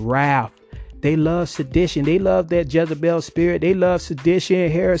 They love wrath. They love sedition. They love that Jezebel spirit. They love sedition,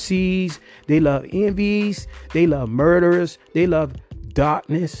 heresies. They love envies. They love murderers. They love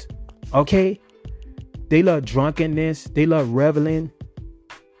darkness. Okay. They love drunkenness. They love reveling.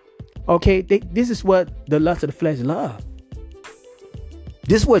 Okay. This is what the lust of the flesh love.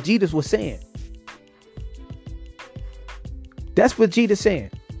 This is what Jesus was saying. That's what Jesus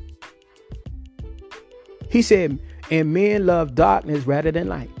saying. He said, and men love darkness rather than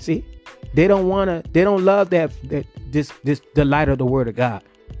light. See, they don't love the light of the word of God.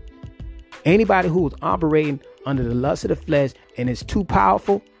 Anybody who's operating under the lust of the flesh and it's too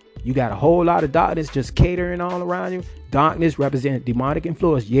powerful, you got a whole lot of darkness just catering all around you. Darkness represents demonic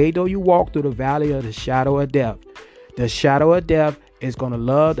influence. Yea, though you walk through the valley of the shadow of death. The shadow of death is going to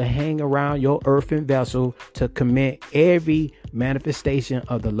love to hang around your earthen vessel to commit every manifestation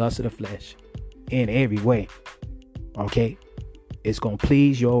of the lust of the flesh in every way. Okay. It's going to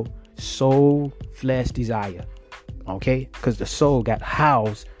please your soul flesh desire. Okay. Because the soul got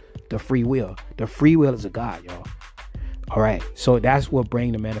housed the free will. The free will is of God, y'all. All right. So that's what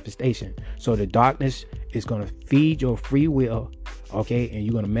brings the manifestation. So the darkness is going to feed your free will. Okay. And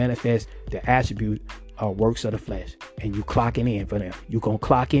you're going to manifest the attribute works of the flesh, and you clocking in for them. You gonna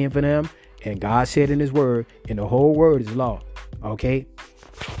clock in for them, and God said in his word, and the whole word is law. Okay.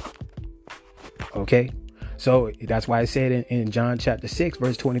 So that's why it said in John chapter 6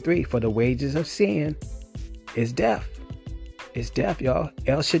 verse 23, for the wages of sin is death. It's death, y'all.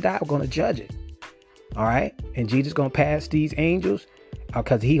 El Shaddai gonna judge it. All right. And Jesus gonna pass these angels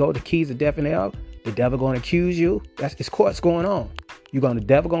because he hold the keys of death and hell. The devil gonna accuse you. It's courts going on. The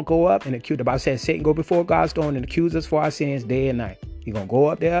devil gonna go up and accuse. The Bible says Satan go before God's throne and accuse us for our sins day and night. He's gonna go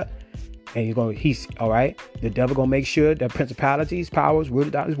up there and he's all right. The devil gonna make sure that principalities, powers,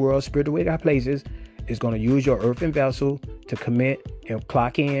 rulers of this world, spirit of wicked places is gonna use your earthen vessel to commit and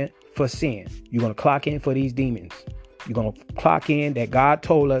clock in for sin. You're gonna clock in for these demons. You're gonna clock in that God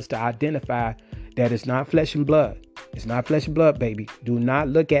told us to identify that it's not flesh and blood. It's not flesh and blood, baby. Do not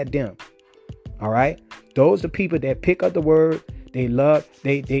look at them. All right. Those are people that pick up the word. They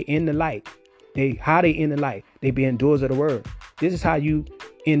in the light. How they in the light? They being doers of the word. This is how you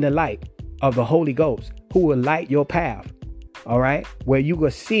in the light of the Holy Ghost, who will light your path. All right. Where you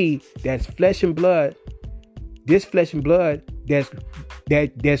will see that's flesh and blood. This flesh and blood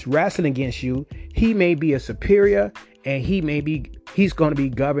that's wrestling against you. He may be a superior, and he's going to be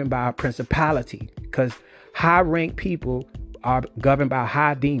governed by a principality, because high ranked people are governed by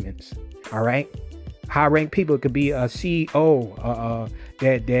high demons. All right. High ranked people could be a CEO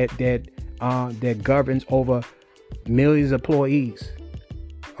that governs over millions of employees.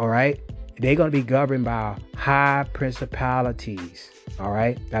 All right. They're going to be governed by high principalities. All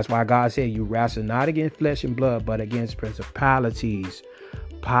right. That's why God said you wrestle not against flesh and blood, but against principalities,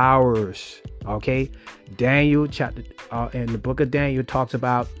 powers. Okay. Daniel chapter in the book of Daniel talks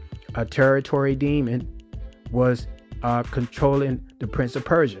about a territory demon was controlling the prince of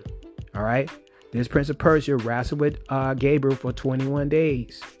Persia. All right. This prince of Persia wrestled with Gabriel for 21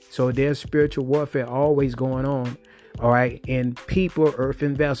 days. So there's spiritual warfare always going on all right, and people,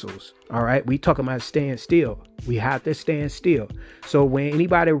 earthen vessels, all right. We talking about stand still. We have to stand still. So when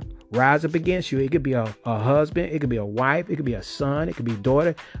anybody rise up against you, it could be a husband, it could be a wife, it could be a son, it could be a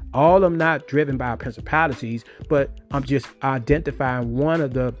daughter. All of them not driven by principalities, but I'm just identifying one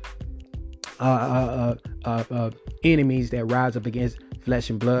of the enemies that rise up against flesh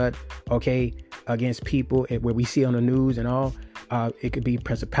and blood, okay, against people, where we see on the news and all. It could be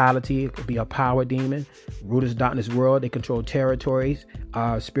principality. It could be a power demon. Rulers of darkness world. They control territories.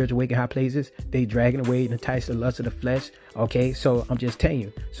 Spiritual wicked high places. They dragging away and entice the lust of the flesh. Okay, so I'm just telling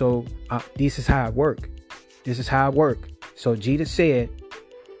you. So this is how it work. This is how it work. So Jesus said,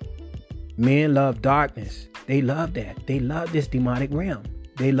 men love darkness. They love that. They love this demonic realm.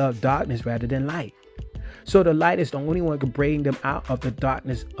 They love darkness rather than light. So the light is the only one who can bring them out of the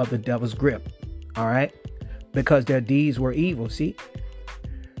darkness of the devil's grip. All right. Because their deeds were evil. See,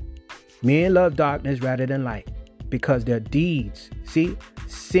 men love darkness rather than light because their deeds, see,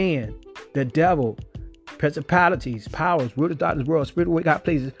 sin, the devil, principalities, powers, rulers of darkness world, spiritual wicked high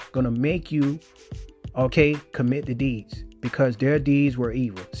places, gonna make you, okay, commit the deeds because their deeds were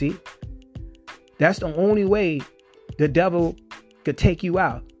evil. See, that's the only way the devil could take you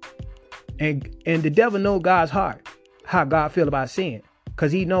out. And the devil know God's heart, how God feel about sin.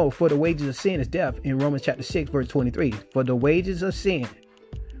 Because he know for the wages of sin is death in Romans chapter 6, verse 23. For the wages of sin,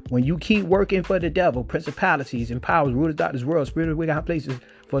 when you keep working for the devil, principalities and powers, rulers of darkness world, spiritual wicked high places,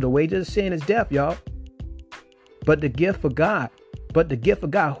 for the wages of sin is death, y'all. But the gift of God, what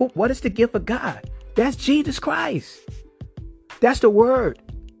is the gift of God? That's Jesus Christ. That's the word.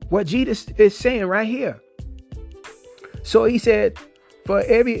 What Jesus is saying right here. So he said, for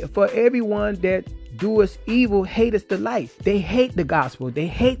everyone that doeth evil hateth the light. They hate the gospel. They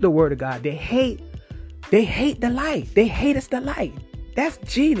hate the word of God. They hate the light. They hate us the light. That's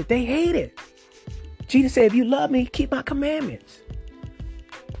Jesus. They hate it. Jesus said, if you love me, keep my commandments.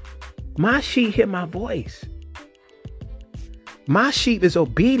 My sheep hear my voice. My sheep is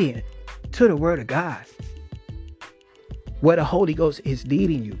obedient to the word of God. Where the Holy Ghost is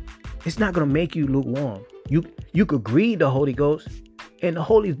leading you. It's not going to make you lukewarm. You could grieve the Holy Ghost. And the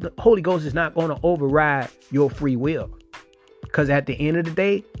Holy Ghost is not going to override your free will. Because at the end of the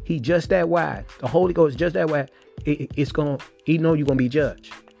day, he just that wise. The Holy Ghost is just that wise. He know you're going to be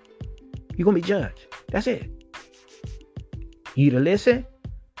judged. You're going to be judged. That's it. You either listen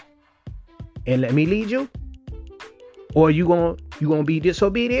and let me lead you. Or you're going to be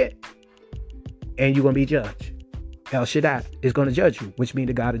disobedient and you're going to be judged. El Shaddai is going to judge you, which means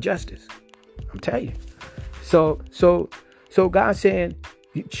the God of justice. I'm telling you. So God's saying,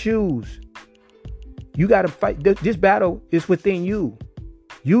 you choose. You got to fight. This battle is within you.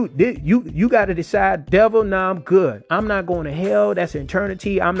 You got to decide, devil, nah, I'm good. I'm not going to hell. That's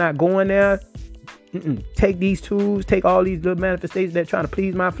eternity. I'm not going there. Take these tools. Take all these little manifestations that are trying to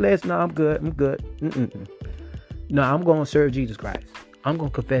please my flesh. No, I'm good. No, I'm going to serve Jesus Christ. I'm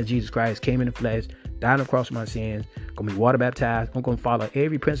going to confess Jesus Christ came in the flesh, died on the cross for my sins, going to be water baptized. I'm going to follow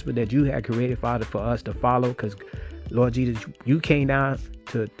every principle that you had created, Father, for us to follow, because Lord Jesus, you came down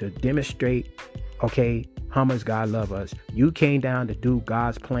to demonstrate, okay, how much God loves us. You came down to do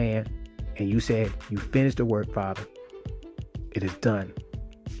God's plan, and you said, you finished the work, Father. It is done.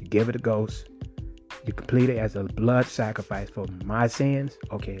 You give it a ghost. You complete it as a blood sacrifice for my sins.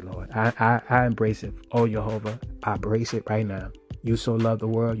 Okay, Lord, I embrace it. Oh, Jehovah, I embrace it right now. You so loved the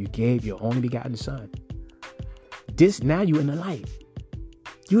world, you gave your only begotten Son. Now you're in the light.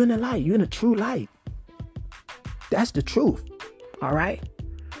 You're in the light. You're in the true light. That's the truth. All right.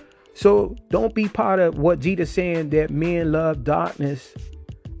 So don't be part of what Jesus saying that men love darkness,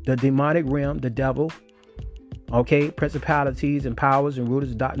 the demonic realm, the devil. Okay. Principalities and powers and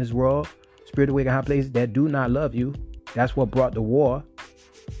rulers of darkness world, spiritual wicked high places that do not love you. That's what brought the war.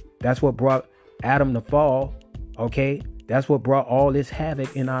 That's what brought Adam to fall. Okay. That's what brought all this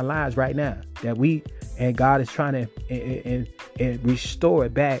havoc in our lives right now. And God is trying to and restore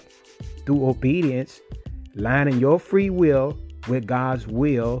it back through obedience, lining your free will with God's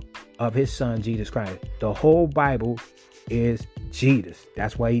will of his Son, Jesus Christ. The whole Bible is Jesus.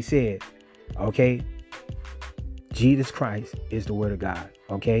 That's why he said, okay, Jesus Christ is the word of God.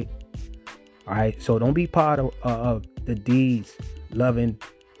 Okay. All right. So don't be part of the deeds, loving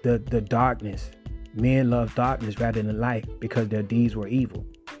the darkness. Men love darkness rather than light because their deeds were evil.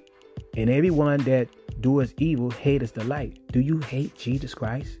 And everyone that doeth evil hateth the light. Do you hate Jesus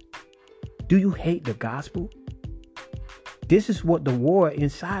Christ? Do you hate the gospel? This is what the war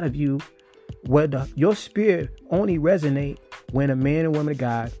inside of you, where your spirit only resonate when a man and woman of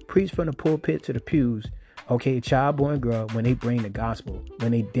God preach from the pulpit to the pews, Okay, a child, boy, and girl, when they bring the gospel,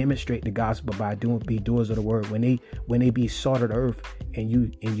 when they demonstrate the gospel by be doers of the word, when they be salt of the earth, and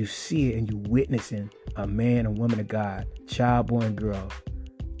you see it and you witnessing a man and woman of God, child, boy, and girl,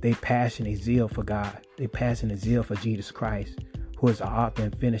 they passionate zeal for God. They passionate zeal for Jesus Christ, who is the author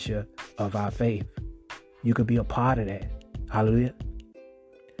and finisher of our faith. You could be a part of that. Hallelujah.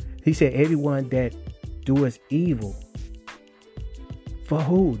 He said, everyone that doeth evil. For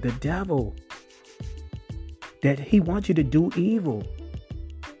who? The devil. That he wants you to do evil.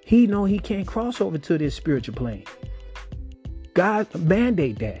 He know he can't cross over to this spiritual plane. God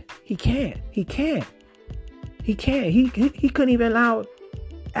mandate that. He can't. He couldn't even allow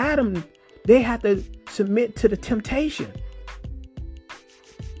Adam. They had to submit to the temptation.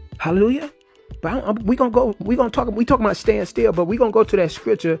 Hallelujah. But we talking about staying still, but we're going to go to that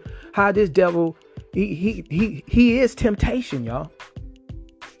scripture, how this devil, he is temptation, y'all.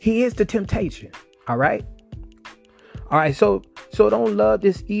 He is the temptation. All right. So don't love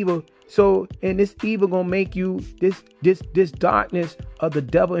this evil. So, and this evil gonna make you, this darkness of the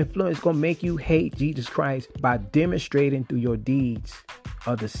devil influence gonna make you hate Jesus Christ by demonstrating through your deeds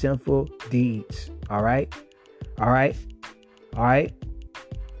of the sinful deeds. All right.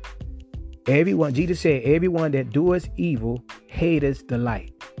 Everyone, Jesus said, everyone that doeth evil hateth the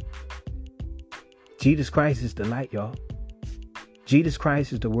light. Jesus Christ is the light, y'all. Jesus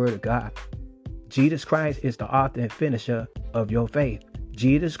Christ is the word of God. Jesus Christ is the author and finisher of your faith.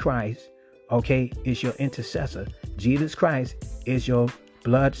 Jesus Christ, okay, is your intercessor. Jesus Christ is your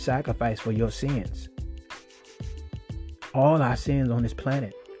blood sacrifice for your sins. All our sins on this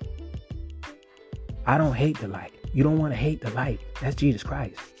planet. I don't hate the light. You don't want to hate the light. That's Jesus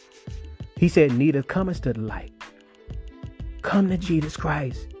Christ. He said, neither comest to the light. Come to Jesus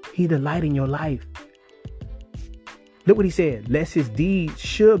Christ. He the light in your life. Look what he said. Lest his deeds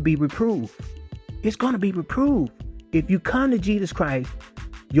should be reproved. It's going to be reproved. If you come to Jesus Christ,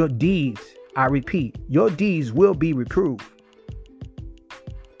 your deeds, I repeat, your deeds will be reproved.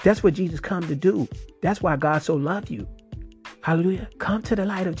 That's what Jesus come to do. That's why God so loved you. Hallelujah. Come to the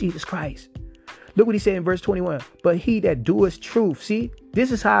light of Jesus Christ. Look what he said in verse 21. But he that doeth truth. See,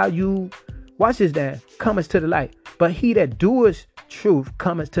 this is how you, watch this now, cometh to the light. But he that doeth truth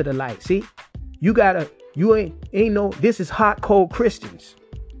cometh to the light. See, you ain't no, this is hot, cold Christians.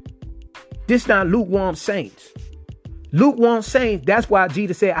 This not lukewarm saints. Lukewarm saints, that's why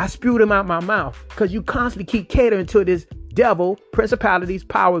Jesus said, I spewed them out my mouth. Because you constantly keep catering to this devil, principalities,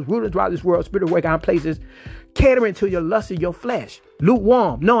 powers, rulers throughout this world, spirit work out places, catering to your lust of your flesh.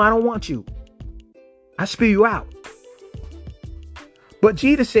 Lukewarm. No, I don't want you. I spew you out. But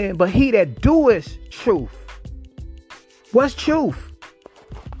Jesus said, but he that doeth truth. What's truth?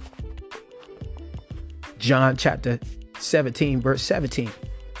 John chapter 17, verse 17.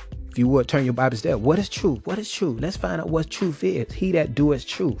 If you would turn your Bibles there. What is truth? What is truth? Let's find out what truth is. He that doeth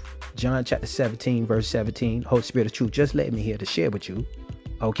truth. John chapter 17, verse 17. Holy Spirit of truth. Just let me here to share with you.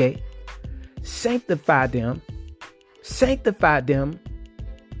 Okay. Sanctify them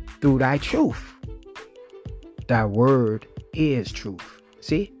through thy truth. Thy word is truth.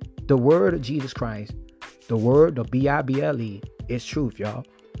 See, the word of Jesus Christ, the word, the Bible is truth, y'all.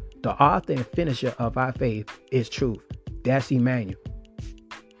 The author and finisher of our faith is truth. That's Emmanuel.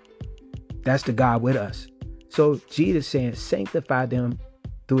 That's the God with us. So Jesus saying, sanctify them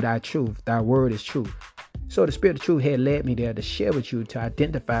through thy truth. Thy word is truth. So the Spirit of truth had led me there to share with you to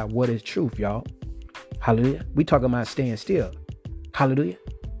identify what is truth, y'all. Hallelujah. We talking about staying still. Hallelujah.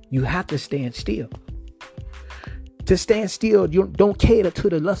 You have to stand still. To stand still, you don't cater to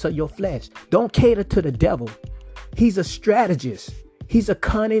the lust of your flesh. Don't cater to the devil. He's a strategist. He's a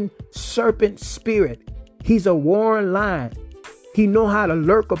cunning serpent spirit. He's a warring lion. He know how to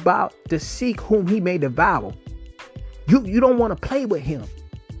lurk about to seek whom he may devour. You don't want to play with him.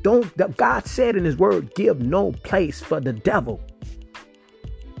 God said in his word, give no place for the devil.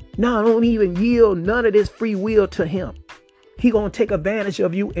 No, don't even yield none of this free will to him. He gonna take advantage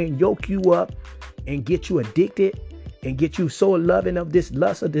of you and yoke you up and get you addicted and get you so loving of this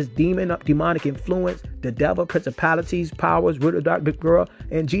lust of this demonic influence, the devil, principalities, powers, root of darkness, girl.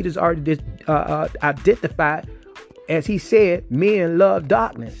 And Jesus already identified, as he said, men love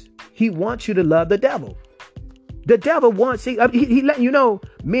darkness. He wants you to love the devil. The devil wants, he letting you know,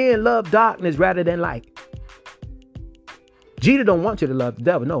 men love darkness rather than light. Jesus don't want you to love the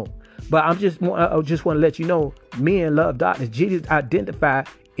devil, no. But I just want to let you know, men love darkness. Jesus identified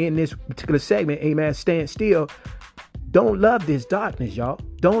in this particular segment, amen, stand still. Don't love this darkness, y'all.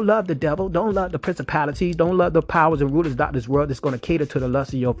 Don't love the devil. Don't love the principalities. Don't love the powers and rulers of this world that's going to cater to the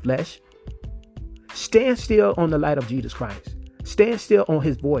lust of your flesh. Stand still on the light of Jesus Christ. Stand still on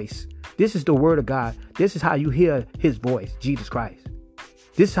his voice. This is the word of God. This is how you hear his voice, Jesus Christ.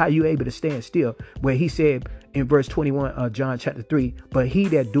 This is how you're able to stand still, where he said in verse 21 of John chapter 3, but he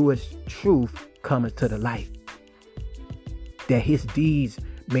that doeth truth cometh to the light, that his deeds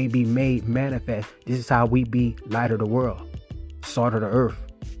may be made manifest. This is how we be light of the world, salt of the earth.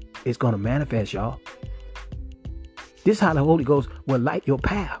 It's going to manifest, y'all. This is how the Holy Ghost will light your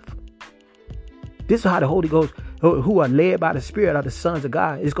path. This is how the Holy Ghost, who are led by the Spirit of the sons of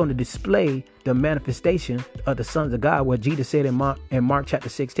God, is going to display the manifestation of the sons of God, where Jesus said in Mark chapter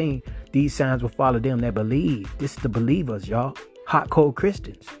 16, these signs will follow them that believe. This is the believers, y'all. Hot, cold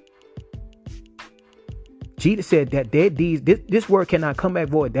Christians. Jesus said that their deeds, this word cannot come back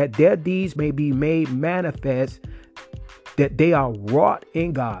void, that their deeds may be made manifest, that they are wrought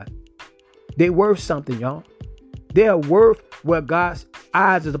in God. They worth something, y'all. They are worth where God's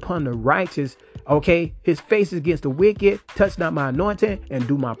eyes is upon the righteous. Okay, his face is against the wicked. Touch not my anointing and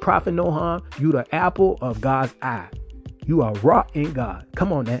do my prophet no harm. You the apple of God's eye. You are wrought in God.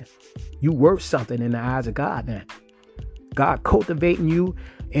 Come on, now. You worth something in the eyes of God now. God cultivating you,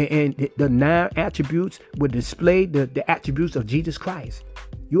 and the 9 attributes will display the attributes of Jesus Christ.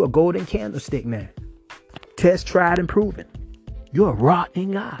 You're a golden candlestick now. Test, tried, and proven. You're wrought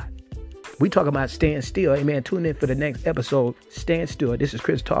in God. We talk about stand still. Amen. Tune in for the next episode. Stand still. This is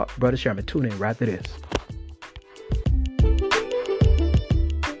Chris Talk. Brother Sherman. Tune in right to this.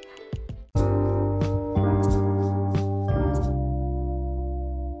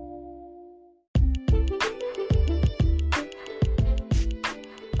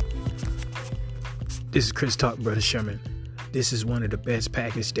 This is Chris Talk, Brother Sherman. This is one of the best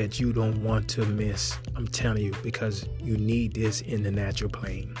packages that you don't want to miss. I'm telling you, because you need this in the natural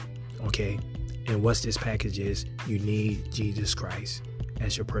plane. Okay? And what's this package is, you need Jesus Christ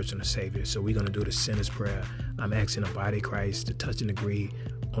as your personal Savior. So we're going to do the sinner's prayer. I'm asking the body of Christ to touch and agree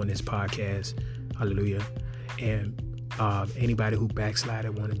on this podcast. Hallelujah. And anybody who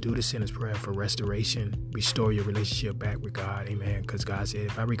backslided want to do the sinner's prayer for restoration, restore your relationship back with God. Amen. Because God said,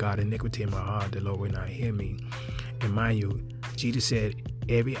 if I regard iniquity in my heart, the Lord will not hear me. And mind you, Jesus said,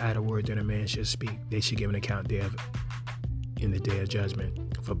 every idle word that a man should speak, they should give an account thereof in the day of judgment.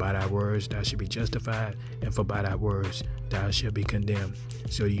 For by thy words thou shalt be justified, and for by thy words thou shalt be condemned.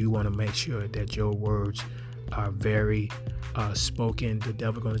 So you want to make sure that your words are very spoken. The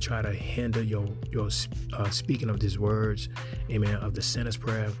devil going to try to hinder your speaking of these words, amen, of the sinner's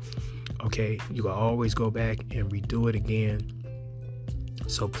prayer. Okay, you will always go back and redo it again.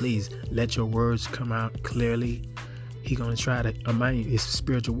 So please let your words come out clearly. He going to try to remind you, it's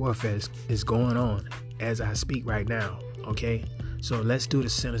spiritual warfare is going on as I speak right now. Okay, so let's do the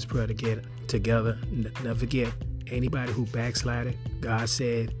sinner's prayer together. Never forget, anybody who backslided, God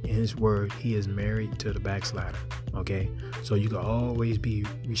said in his word, he is married to the backslider. Okay, so you can always be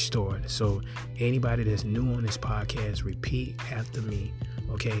restored. So anybody that's new on this podcast, repeat after me.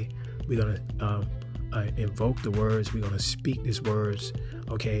 Okay, we're gonna invoke the words. We're gonna speak these words.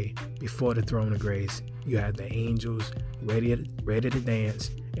 Okay, before the throne of grace, you have the angels ready to dance,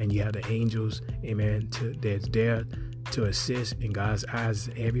 and you have the angels, amen, that's there to assist in God's eyes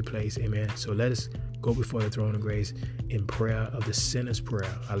in every place. Amen. So let us go before the throne of grace in prayer of the sinner's prayer.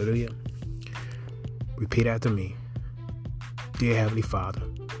 Hallelujah. Repeat after me. Dear Heavenly Father,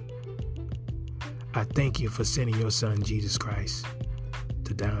 I thank you for sending your Son, Jesus Christ,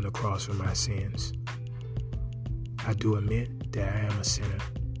 to die on the cross for my sins. I do admit that I am a sinner.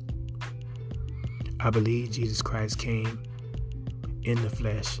 I believe Jesus Christ came in the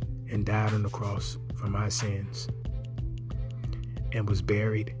flesh and died on the cross for my sins, and was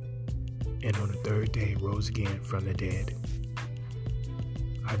buried, and on the third day rose again from the dead.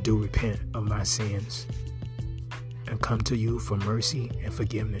 I do repent of my sins and come to you for mercy and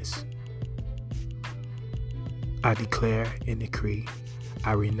forgiveness. I declare and decree,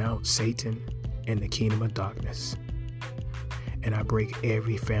 I renounce Satan and the kingdom of darkness, and I break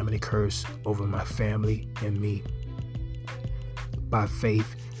every family curse over my family and me. By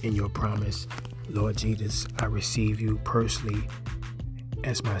faith in your promise, Lord Jesus, I receive you personally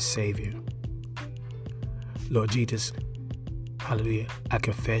as my Savior. Lord Jesus, hallelujah, I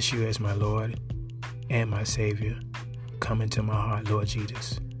confess you as my Lord and my Savior. Come into my heart, Lord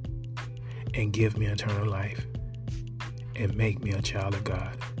Jesus, and give me eternal life and make me a child of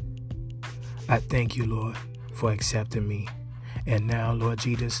God. I thank you, Lord, for accepting me. And now, Lord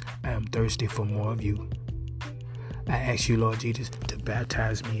Jesus, I am thirsty for more of you. I ask you, Lord Jesus, to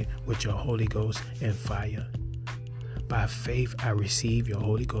baptize me with your Holy Ghost and fire. By faith, I receive your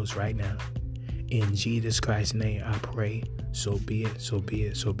Holy Ghost right now. In Jesus Christ's name, I pray. So be it, so be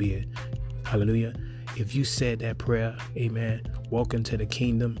it, so be it. Hallelujah. If you said that prayer, amen, welcome to the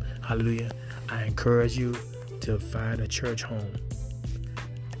kingdom. Hallelujah. I encourage you to find a church home.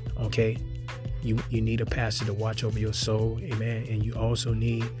 Okay? You need a pastor to watch over your soul, amen. And you also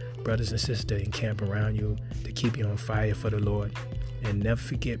need brothers and sisters encamp around you to keep you on fire for the Lord. And never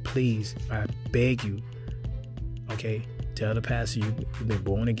forget, please, I beg you, okay, tell the pastor you've been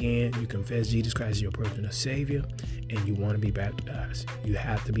born again, you confess Jesus Christ as your personal Savior, and you want to be baptized. You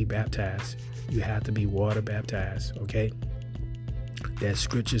have to be baptized. You have to be water baptized, okay? That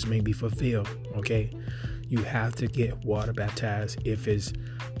scriptures may be fulfilled, okay? You have to get water baptized. If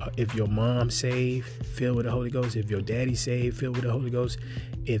your mom saved, filled with the Holy Ghost. If your daddy saved, filled with the Holy Ghost.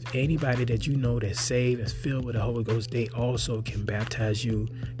 If anybody that you know that's saved and filled with the Holy Ghost, they also can baptize you.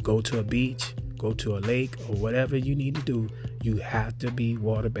 Go to a beach, go to a lake, or whatever you need to do. You have to be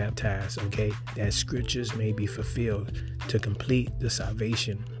water baptized, okay? That scriptures may be fulfilled to complete the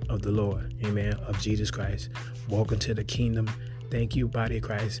salvation of the Lord, amen, of Jesus Christ. Welcome to the kingdom. Thank you, body of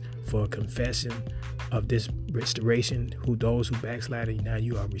Christ, for confessing of this restoration. Those who backslided, now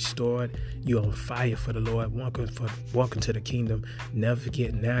you are restored. You are on fire for the Lord. Welcome to the kingdom. Never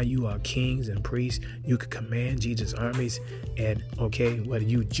forget, now you are kings and priests. You could command Jesus' armies. And okay, whether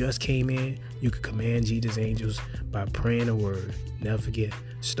you just came in, you could command Jesus' angels by praying a word. Never forget,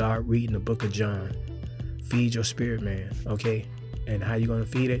 start reading the book of John. Feed your spirit, man. Okay. And how you going to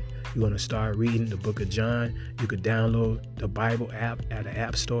feed it? You're going to start reading the book of John. You could download the Bible app at the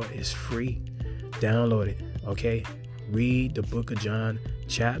App Store. It's free. Download it, okay? Read the book of John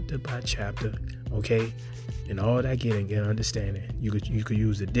chapter by chapter, okay? And all that get understanding. You could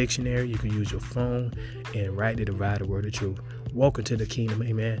use the dictionary. You could use your phone and rightly divide the word of truth. Welcome to the kingdom,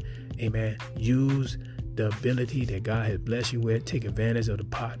 amen. Amen. Use the ability that God has blessed you with. Take advantage of the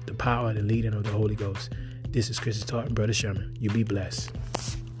power and the leading of the Holy Ghost. This is Chris Talk, Brother Sherman. You be blessed.